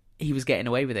 he was getting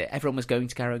away with it. Everyone was going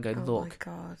to Garrow and going, Oh, look, my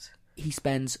God. he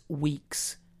spends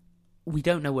weeks, we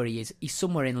don't know where he is, he's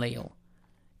somewhere in Lille.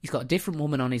 He's got a different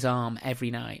woman on his arm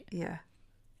every night. Yeah.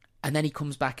 And then he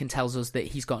comes back and tells us that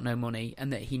he's got no money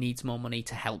and that he needs more money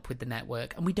to help with the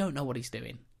network. And we don't know what he's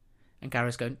doing. And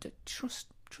Garrow's going, trust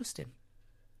him.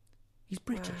 He's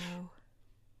British. Wow.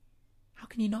 How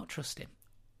can you not trust him?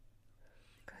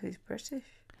 Who's British?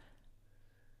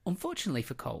 Unfortunately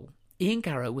for Cole, Ian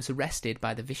Garrow was arrested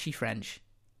by the Vichy French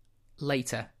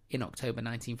later in October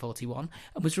 1941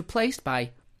 and was replaced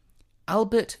by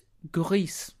Albert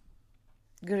Gouris,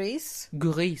 Greece?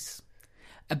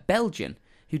 a Belgian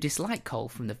who disliked Cole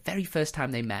from the very first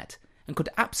time they met and could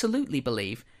absolutely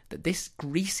believe that this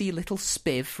greasy little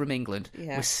spiv from England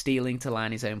Yeah. was stealing to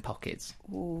line his own pockets.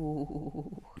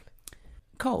 Ooh.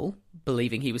 Cole,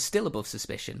 believing he was still above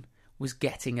suspicion, was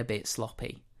getting a bit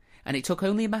sloppy, and it took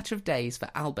only a matter of days for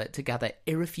Albert to gather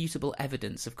irrefutable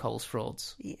evidence of Cole's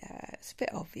frauds. Yeah, it's a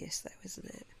bit obvious though, isn't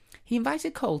it? He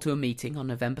invited Cole to a meeting on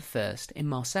November 1st in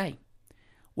Marseille,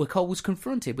 where Cole was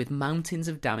confronted with mountains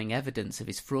of damning evidence of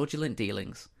his fraudulent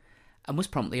dealings, and was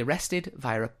promptly arrested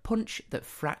via a punch that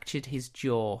fractured his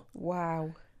jaw,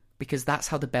 Wow. because that's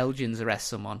how the Belgians arrest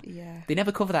someone. Yeah. They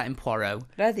never cover that in Poirot,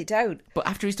 No, they don't. but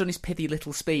after he's done his pithy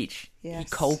little speech, he Yes.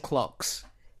 cold clocks.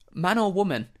 Man or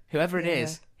woman, whoever it Yeah.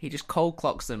 is, he just cold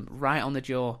clocks them right on the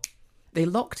jaw. They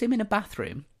locked him in a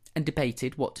bathroom and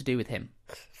debated what to do with him.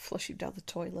 Flush him down the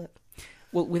toilet.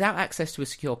 Well, without access to a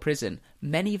secure prison,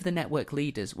 many of the network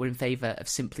leaders were in favour of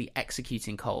simply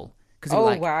executing Cole. Because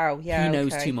Oh, wow. Yeah, he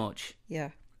knows okay. too much.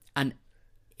 Yeah. And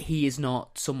he is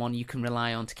not someone you can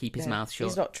rely on to keep his Yeah. mouth shut.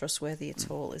 He's not trustworthy at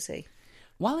all, is he?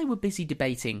 While they were busy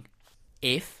debating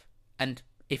if, and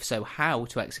if so how,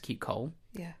 to execute Cole,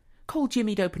 Yeah. Cole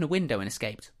jimmied open a window and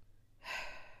escaped.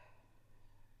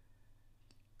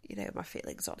 You know my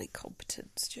feelings on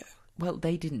incompetence, Joe. Well,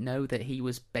 they didn't know that he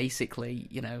was basically,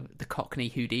 the Cockney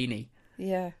Houdini.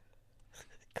 Yeah.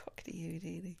 Cockney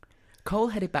Houdini. Cole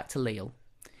headed back to Lille.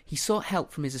 He sought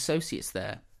help from his associates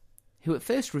there, who at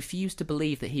first refused to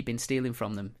believe that he'd been stealing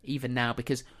from them, even now,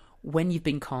 because when you've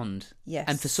been conned, Yes.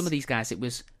 and for some of these guys it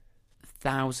was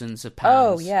thousands of Oh,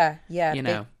 pounds, yeah. Yeah. You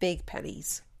big, know. big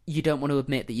pennies. you don't want to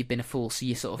admit that you've been a fool, so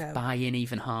you sort of No. buy in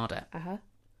even harder. Uh-huh.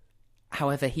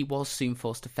 However, he was soon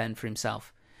forced to fend for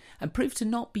himself, and proved to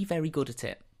not be very good at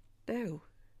it. No.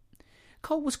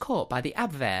 Cole was caught by the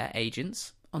Abwehr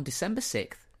agents on December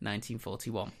 6th,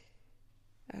 1941.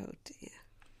 Oh, dear.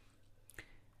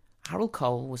 Harold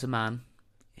Cole was a man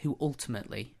who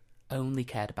ultimately only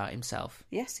cared about himself,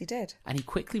 Yes, he did. and he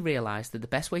quickly realised that the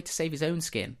best way to save his own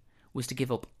skin was to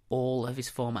give up all of his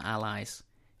former allies,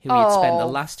 who he had spent the Oh.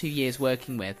 last 2 years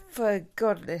working with, For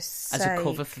goodness sake. as a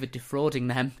cover for defrauding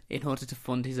them in order to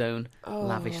fund his own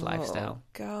lavish Oh, lifestyle,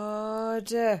 God.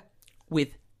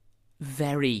 with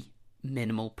very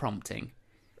minimal prompting.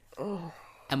 Oh.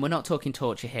 And we're not talking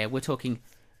torture here, we're talking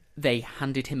they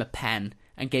handed him a pen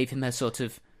and gave him a sort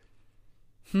of,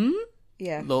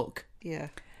 Yeah. look. Yeah.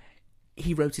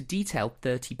 He wrote a detailed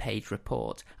 30-page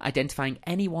report identifying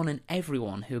anyone and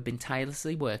everyone who had been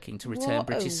tirelessly working to return What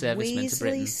British a servicemen to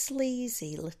Britain. weaselly,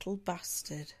 sleazy little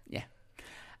bastard. Yeah.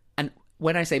 And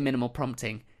when I say minimal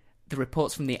prompting, the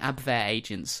reports from the Abwehr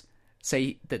agents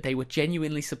say that they were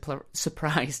genuinely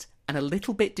surprised and a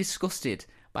little bit disgusted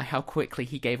by how quickly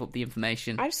he gave up the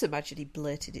information. I just imagine he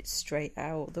blurted it straight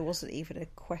out. There wasn't even a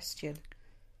question.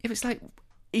 If it's like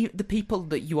the people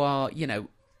that you are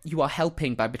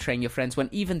helping by betraying your friends, when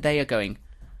even they are going,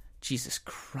 Jesus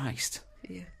Christ,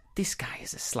 Yeah. this guy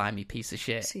is a slimy piece of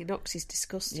shit. See, Noxie's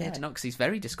disgusted. Yeah, Noxie's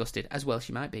very disgusted, as well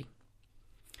she might be.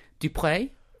 Dupré,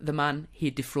 the man he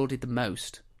had defrauded the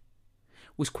most,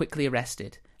 was quickly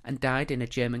arrested and died in a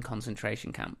German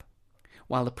concentration camp,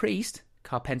 while the priest,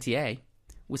 Carpentier,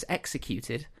 was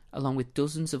executed along with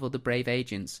dozens of other brave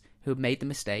agents who had made the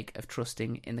mistake of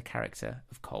trusting in the character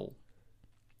of Cole.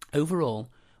 Overall,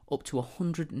 up to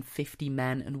 150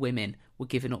 men and women were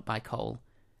given up by Cole,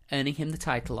 earning him the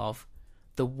title of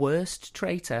the worst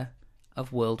traitor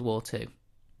of World War II.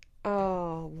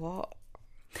 Oh, what?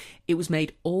 It was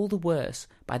made all the worse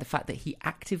by the fact that he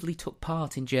actively took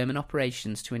part in German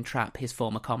operations to entrap his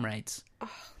former comrades,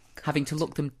 having to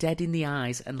look them dead in the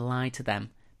eyes and lie to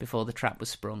them before the trap was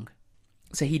sprung.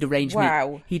 So he'd arrange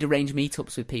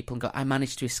meetups with people and go, I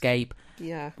managed to escape.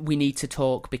 Yeah. We need to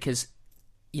talk because,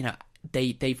 you know,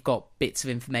 they've got bits of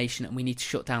information and we need to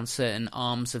shut down certain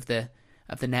arms of the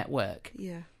network.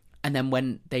 Yeah. And then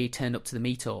when they turned up to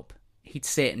the meetup, he'd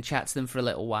sit and chat to them for a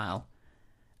little while,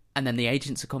 and then the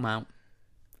agents would come out.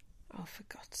 Oh, for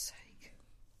God's sake.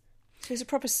 So he's a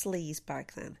proper sleaze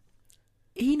bag then.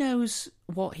 He knows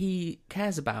what he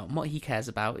cares about, and what he cares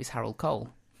about is Harold Cole.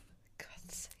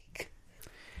 God's sake.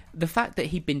 The fact that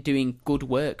he'd been doing good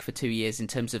work for 2 years in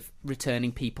terms of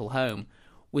returning people home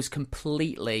was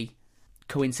completely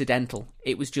coincidental.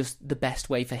 It was just the best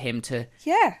way for him to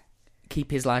keep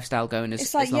his lifestyle going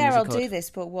as long as he could. I'll do this,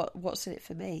 but what's in it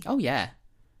for me? Oh, yeah.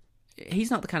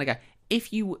 He's not the kind of guy...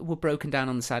 If you were broken down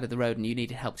on the side of the road and you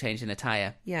needed help changing a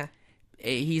tyre,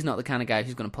 he's not the kind of guy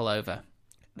who's going to pull over.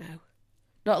 No.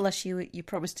 Not unless you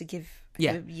promised to give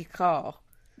him your car.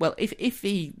 Well, if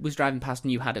he was driving past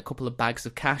and you had a couple of bags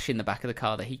of cash in the back of the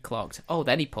car that he clocked,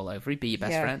 then he'd pull over. He'd be your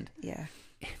best friend. Yeah.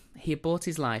 He had bought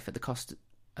his life at the cost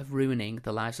of ruining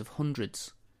the lives of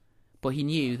hundreds, but he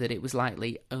knew that it was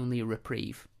likely only a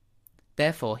reprieve.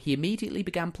 Therefore, he immediately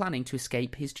began planning to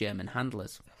escape his German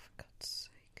handlers. Oh, for God's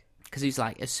sake. Because he's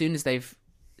like, as soon as they've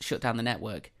shut down the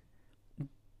network,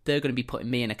 they're going to be putting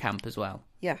me in a camp as well.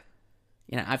 Yeah.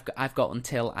 You know, I've got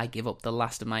until I give up the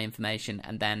last of my information,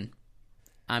 and then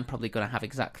I'm probably going to have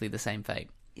exactly the same fate.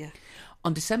 Yeah.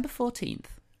 On December 14th,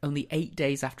 only 8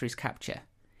 days after his capture,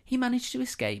 he managed to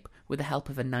escape with the help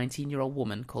of a 19-year-old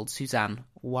woman called Suzanne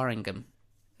Warringham.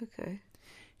 Okay.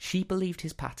 She believed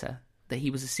his patter that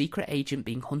he was a secret agent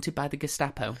being hunted by the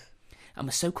Gestapo, and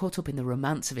was so caught up in the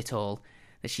romance of it all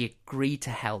that she agreed to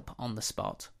help on the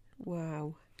spot.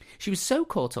 Wow. She was so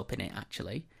caught up in it,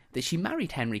 actually, that she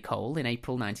married Henry Cole in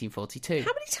April 1942.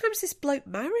 How many times is this bloke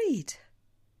married?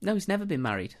 No, he's never been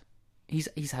married.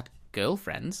 He's had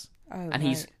girlfriends, and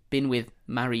he's been with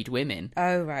married women.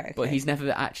 Oh, right, okay. But he's never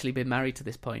actually been married to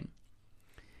this point.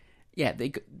 Yeah, they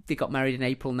got married in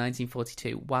April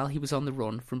 1942 while he was on the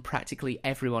run from practically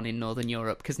everyone in Northern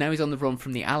Europe, because now he's on the run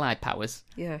from the Allied powers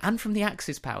and from the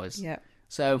Axis powers. Yeah.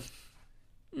 So...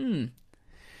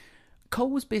 Cole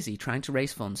was busy trying to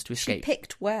raise funds to escape. She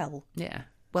picked well. Yeah.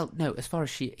 Well, no, as far as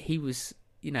she was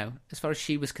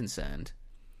concerned,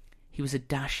 he was a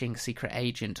dashing secret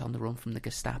agent on the run from the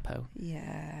Gestapo.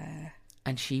 Yeah.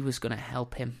 And she was going to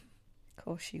help him. Of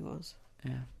course she was.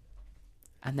 Yeah.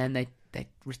 And then they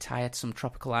retired some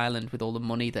tropical island with all the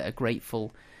money that a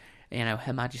grateful,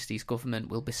 Her Majesty's government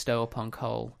will bestow upon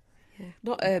Cole. Yeah.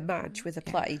 Not a match with a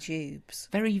platty tubes.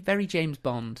 Very, very James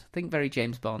Bond. Think very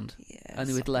James Bond. Yeah,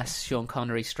 only with less Sean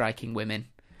Connery striking women.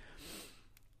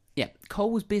 Yeah,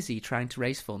 Cole was busy trying to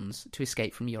raise funds to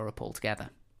escape from Europe altogether.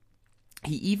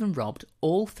 He even robbed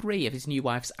all 3 of his new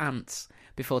wife's aunts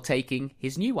before taking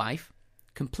his new wife,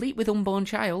 complete with unborn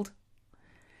child,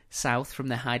 south from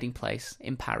their hiding place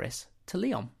in Paris to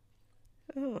Lyon.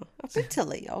 Oh, I've been to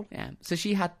Lyon. Yeah, so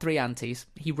she had 3 aunties.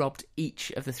 He robbed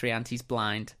each of the 3 aunties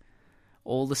blind.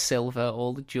 All the silver,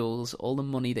 all the jewels, all the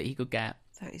money that he could get.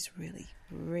 That is really,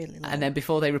 really low. And then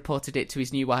before they reported it to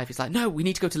his new wife, he's like, no, we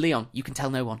need to go to Lyon. You can tell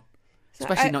no one.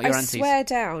 Especially not your aunties. I swear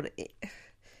down,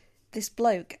 this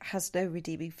bloke has no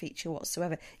redeeming feature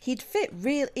whatsoever. He'd fit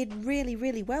really,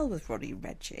 really well with Ronnie and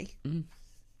Reggie.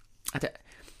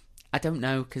 I don't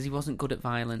know, because he wasn't good at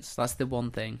violence. That's the one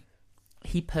thing.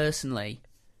 He personally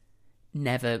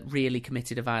never really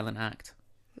committed a violent act.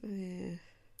 Yeah.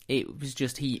 It was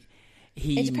just he...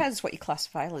 It depends what you class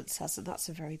violence as, and that's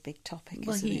a very big topic,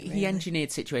 isn't it, really? He engineered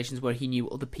situations where he knew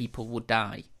other people would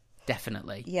die,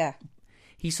 definitely. Yeah.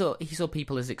 He saw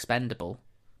people as expendable.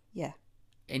 Yeah.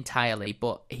 Entirely,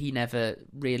 but he never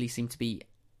really seemed to be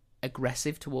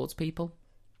aggressive towards people.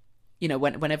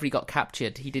 Whenever he got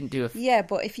captured, he didn't do a... Yeah,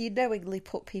 but if you knowingly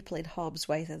put people in harm's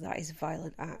way, then that is a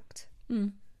violent act.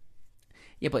 Mm.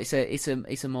 Yeah, but it's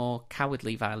a more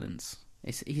cowardly violence.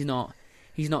 He's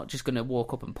not just going to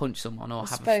walk up and punch someone or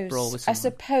have a brawl with someone. I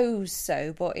suppose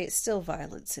so, but it's still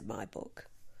violence in my book.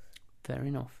 Fair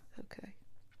enough. Okay.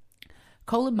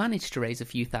 Cole had managed to raise a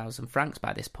few thousand francs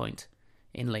by this point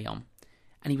in Lyon,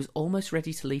 and he was almost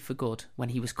ready to leave for good when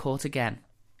he was caught again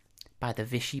by the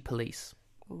Vichy police.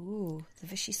 Ooh, the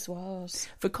Vichyssoise.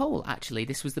 For Cole, actually,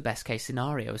 this was the best case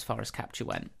scenario as far as capture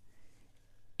went.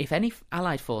 If any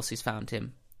Allied forces found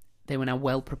him, They were now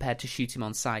well prepared to shoot him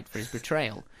on sight for his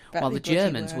betrayal, Bet while they the bloody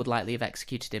Germans were. would likely have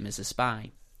executed him as a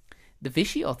spy. The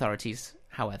Vichy authorities,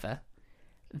 however,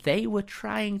 they were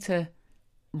trying to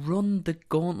run the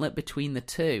gauntlet between the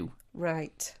two.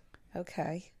 Right.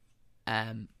 Okay.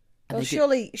 And Well, they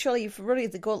did- surely if running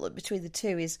the gauntlet between the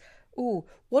two is,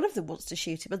 one of them wants to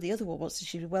shoot him and the other one wants to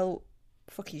shoot him, well,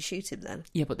 fucking shoot him then.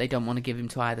 Yeah, but they don't want to give him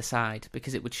to either side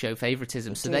because it would show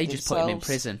favouritism, so do they it just put him in themselves.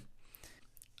 prison.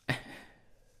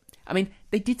 I mean,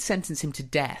 they did sentence him to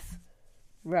death,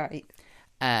 Right.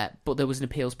 but there was an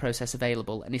appeals process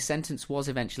available, and his sentence was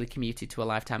eventually commuted to a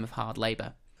lifetime of hard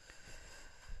labour.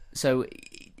 So,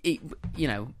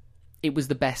 it was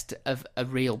the best of a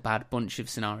real bad bunch of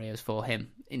scenarios for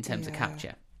him in terms of Yeah.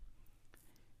 capture.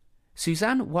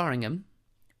 Suzanne Warringham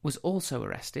was also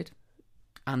arrested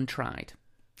and tried.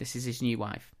 This is his new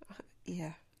wife.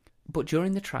 Yeah. But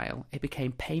during the trial, it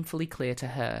became painfully clear to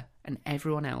her and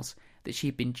everyone else that she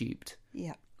had been duped,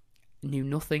 Yeah. knew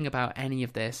nothing about any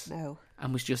of this, No.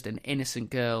 and was just an innocent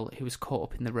girl who was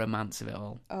caught up in the romance of it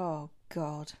all. Oh,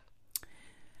 God.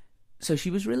 So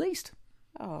she was released,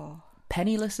 Oh.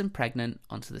 penniless and pregnant,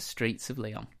 onto the streets of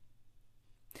Lyon.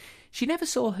 She never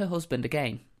saw her husband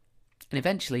again, and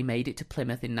eventually made it to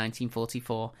Plymouth in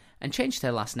 1944 and changed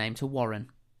her last name to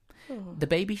Warren. Oh. The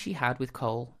baby she had with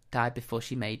Cole died before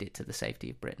she made it to the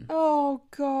safety of Britain. Oh,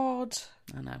 God.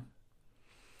 I know.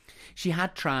 She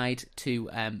had tried to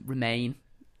remain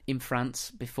in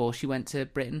France before she went to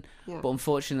Britain, Yeah. but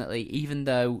unfortunately, even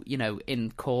though,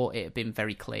 in court it had been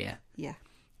very clear, Yeah.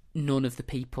 none of the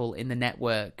people in the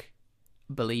network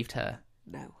believed her,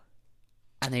 No.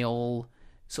 and they all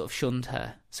sort of shunned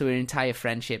her. So her entire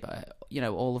friendship,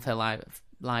 all of her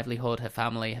livelihood, her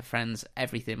family, her friends,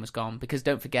 everything was gone. Because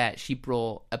don't forget, she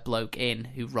brought a bloke in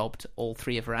who robbed all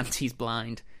three of her aunties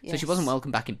blind. So she Yes. wasn't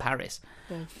welcome back in Paris.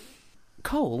 No.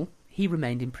 Cole, he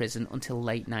remained in prison until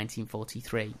late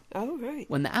 1943, Oh, right.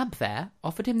 when the Abwehr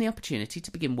offered him the opportunity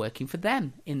to begin working for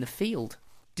them in the field,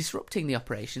 disrupting the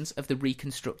operations of the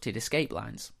reconstructed escape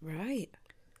lines. Right.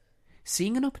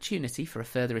 Seeing an opportunity for a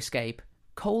further escape,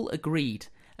 Cole agreed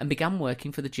and began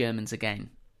working for the Germans again,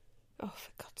 Oh,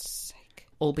 for God's sake.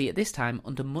 albeit this time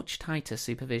under much tighter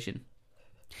supervision.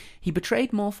 He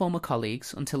betrayed more former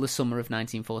colleagues until the summer of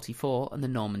 1944 and the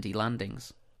Normandy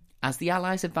landings. As the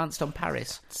Allies advanced on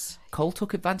Paris, Cole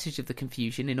took advantage of the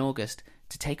confusion in August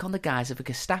to take on the guise of a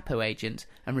Gestapo agent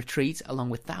and retreat along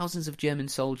with thousands of German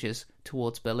soldiers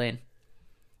towards Berlin.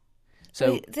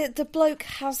 So Wait, the bloke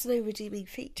has no redeeming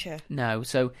feature. no,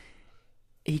 so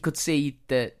he could see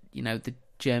that, the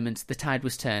Germans, the tide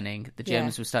was turning, the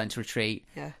Germans were starting to retreat,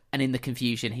 Yeah. and in the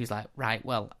confusion he was like, right,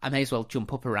 well, I may as well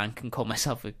jump up a rank and call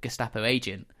myself a Gestapo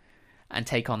agent and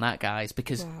take on that guys,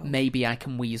 because Wow. maybe I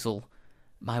can weasel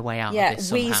my way out Yeah, of this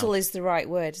somehow. weasel is the right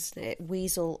word, isn't it?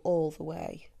 Weasel all the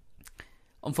way.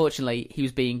 Unfortunately, he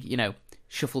was being,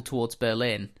 shuffled towards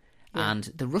Berlin, and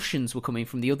the Russians were coming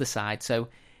from the other side, so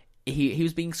he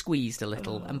was being squeezed a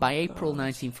little, and by April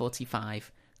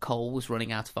 1945, Cole was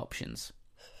running out of options.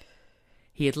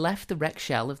 He had left the wrecked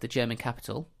shell of the German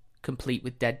capital, complete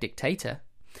with dead dictator,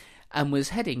 and was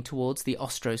heading towards the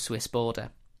Austro-Swiss border.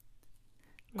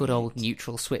 Good old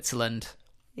neutral Switzerland.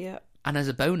 Yeah. And as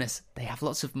a bonus, they have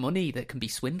lots of money that can be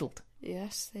swindled.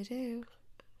 Yes, they do.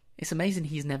 It's amazing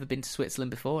he's never been to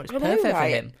Switzerland before. It's I know, perfect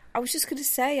right? for him. I was just going to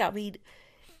say, I mean,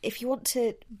 if you want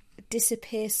to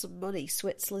disappear some money,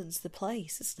 Switzerland's the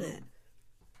place, isn't it?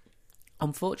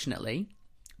 Unfortunately,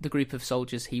 the group of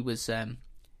soldiers he was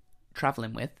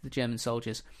travelling with, the German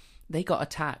soldiers, they got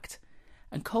attacked,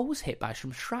 and Cole was hit by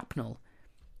some shrapnel,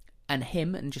 and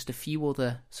him and just a few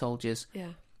other soldiers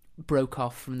Yeah. broke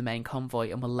off from the main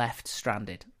convoy and were left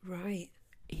stranded. Right.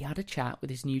 He had a chat with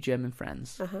his new German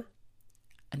friends Uh-huh.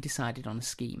 and decided on a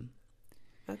scheme.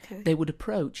 Okay. They would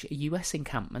approach a US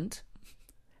encampment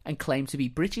and claim to be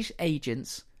British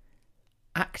agents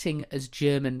acting as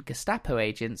German Gestapo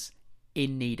agents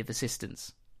in need of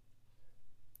assistance.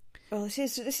 Well,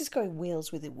 this is going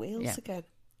wheels within wheels Yeah. again.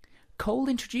 Cole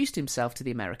introduced himself to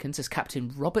the Americans as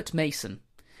Captain Robert Mason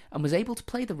and was able to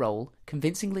play the role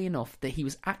convincingly enough that he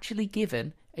was actually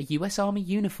given a US Army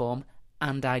uniform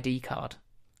and ID card.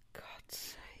 God's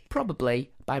sake.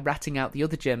 Probably by ratting out the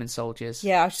other German soldiers.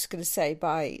 Yeah, I was just going to say,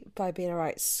 by being a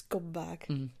right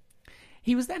scumbag.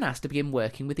 He was then asked to begin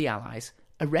working with the Allies,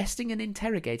 arresting and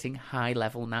interrogating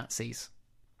high-level Nazis.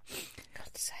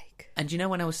 God's sake. And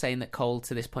when I was saying that Cole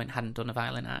to this point hadn't done a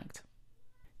violent act?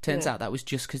 Turns Yeah. out that was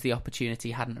just because the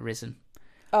opportunity hadn't arisen.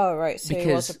 Oh, right, so he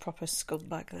was Because- a proper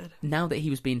scumbag then. Now that he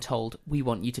was being told, we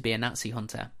want you to be a Nazi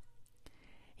hunter,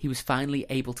 he was finally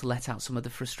able to let out some of the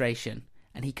frustration,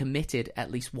 and he committed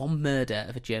at least one murder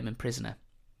of a German prisoner.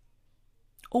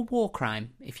 or war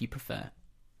crime, if you prefer.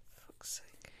 Fuck's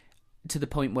sake. To the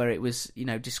point where it was,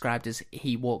 described as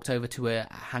he walked over to a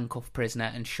handcuffed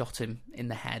prisoner and shot him in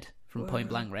the head from point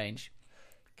blank range.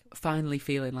 Finally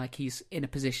feeling like he's in a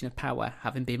position of power,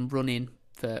 having been running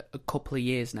for a couple of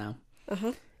years now,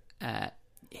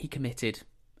 he committed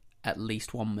at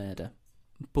least one murder.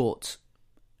 But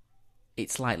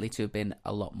it's likely to have been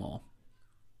a lot more.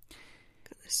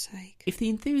 Goodness sake. If the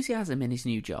enthusiasm in his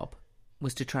new job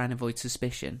was to try and avoid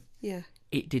suspicion,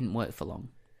 it didn't work for long.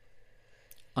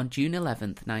 On June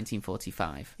 11th,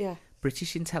 1945,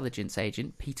 British intelligence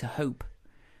agent Peter Hope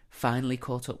finally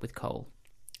caught up with Cole.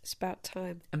 It's about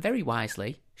time. And very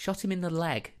wisely, shot him in the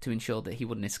leg to ensure that he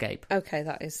wouldn't escape. Okay,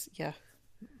 that is,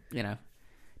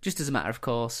 Just as a matter of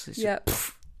course. It's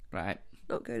just, right.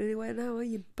 Not going anywhere now, are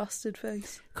you, bastard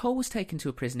face? Cole was taken to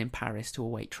a prison in Paris to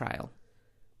await trial.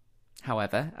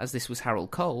 However, as this was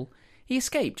Harold Cole, he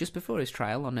escaped just before his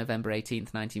trial on November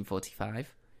 18th,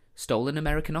 1945, stole an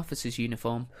American officer's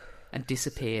uniform, and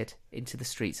disappeared into the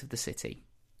streets of the city.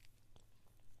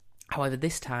 However,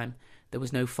 this time, there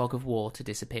was no fog of war to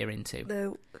disappear into.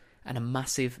 No. And a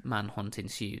massive manhunt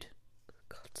ensued.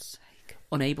 God's sake.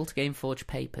 Unable to gain forged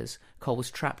papers, Cole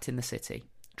was trapped in the city,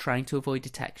 trying to avoid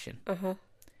detection.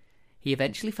 He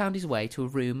eventually found his way to a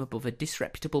room above a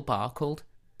disreputable bar called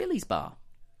Billy's Bar,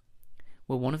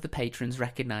 where one of the patrons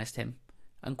recognised him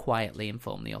and quietly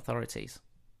informed the authorities.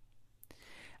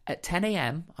 At 10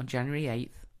 a.m. on January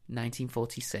 8th,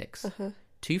 1946,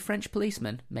 two French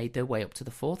policemen made their way up to the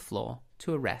fourth floor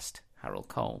to arrest Harold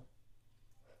Cole.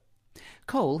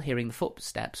 Cole, hearing the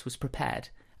footsteps, was prepared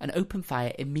and opened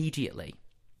fire immediately.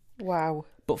 Wow.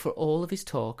 But for all of his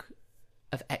talk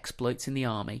of exploits in the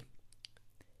army,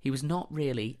 he was not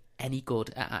really any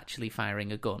good at actually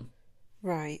firing a gun.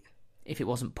 Right. If it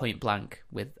wasn't point blank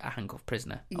with a handcuffed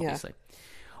prisoner, obviously.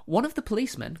 One of the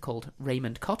policemen, called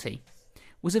Raymond Cotty,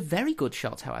 was a very good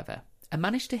shot, however, and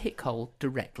managed to hit Cole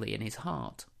directly in his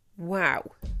heart. Wow.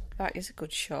 That is a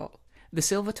good shot. The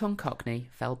silver-tongued Cockney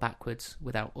fell backwards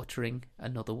without uttering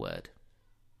another word.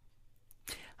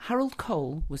 Harold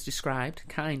Cole was described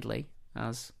kindly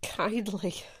as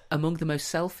among the most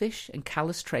selfish and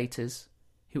callous traitors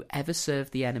who ever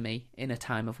served the enemy in a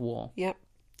time of war. Yep.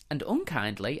 And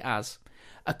unkindly as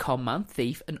a con-man,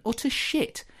 thief, and utter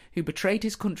shit who betrayed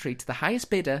his country to the highest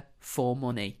bidder for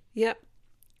money. Yep.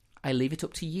 I leave it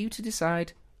up to you to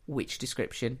decide which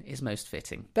description is most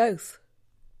fitting. Both.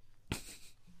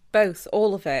 Both.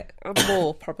 All of it. And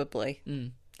more, probably.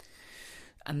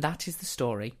 And that is the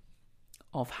story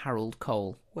of Harold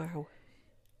Cole. Wow.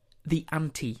 The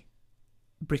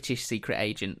anti-British secret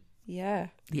agent. Yeah.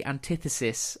 The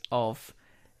antithesis of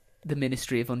the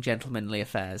Ministry of Ungentlemanly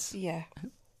Affairs. Yeah.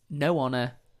 No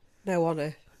honour. No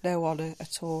honour. No honour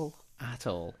at all. At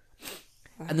all.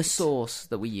 Right. And the source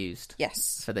that we used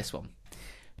for this one.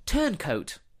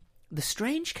 Turncoat. The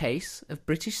Strange Case of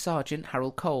British Sergeant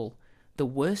Harold Cole, the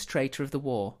Worst Traitor of the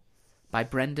War, by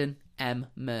Brendan M.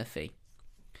 Murphy.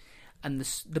 And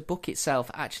the book itself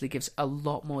actually gives a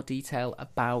lot more detail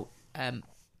about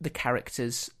the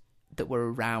characters that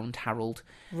were around Harold.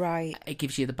 Right. It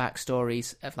gives you the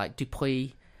backstories of like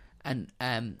Dupuy and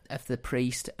of the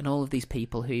priest and all of these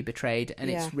people who he betrayed, and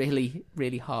it's really,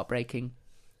 really heartbreaking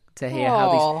to hear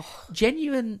how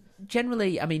these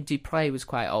generally, I mean, Dupuy was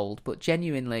quite old, but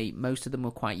genuinely most of them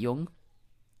were quite young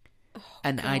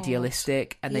and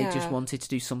idealistic, and they just wanted to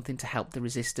do something to help the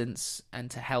resistance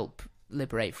and to help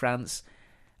liberate France,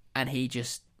 and he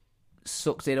just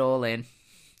sucked it all in.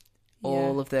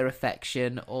 All of their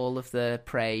affection, all of their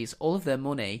praise, all of their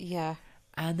money,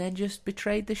 and then just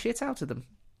betrayed the shit out of them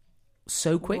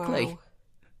so quickly. Wow.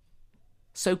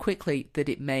 So quickly that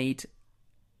it made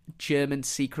German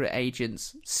secret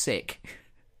agents sick.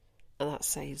 And that's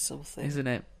saying something. Isn't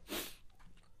it?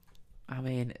 I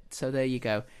mean, so there you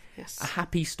go. Yes. A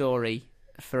happy story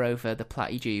for over the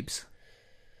Plattijubes.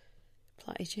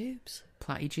 Plattijubes?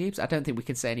 Plattijubes? I don't think we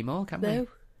can say any more, can we? No.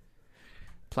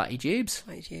 Plattijubes.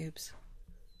 Plattijubes.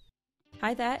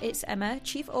 Hi there, it's Emma,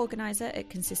 Chief Organiser at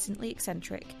Consistently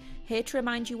Eccentric, here to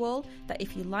remind you all that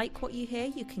if you like what you hear,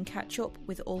 you can catch up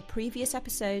with all previous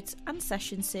episodes and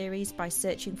session series by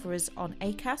searching for us on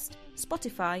Acast,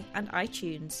 Spotify and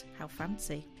iTunes. How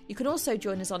fancy. You can also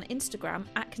join us on Instagram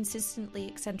at Consistently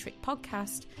Eccentric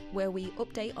Podcast, where we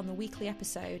update on the weekly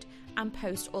episode and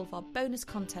post all of our bonus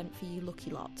content for you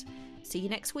lucky lot. See you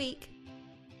next week.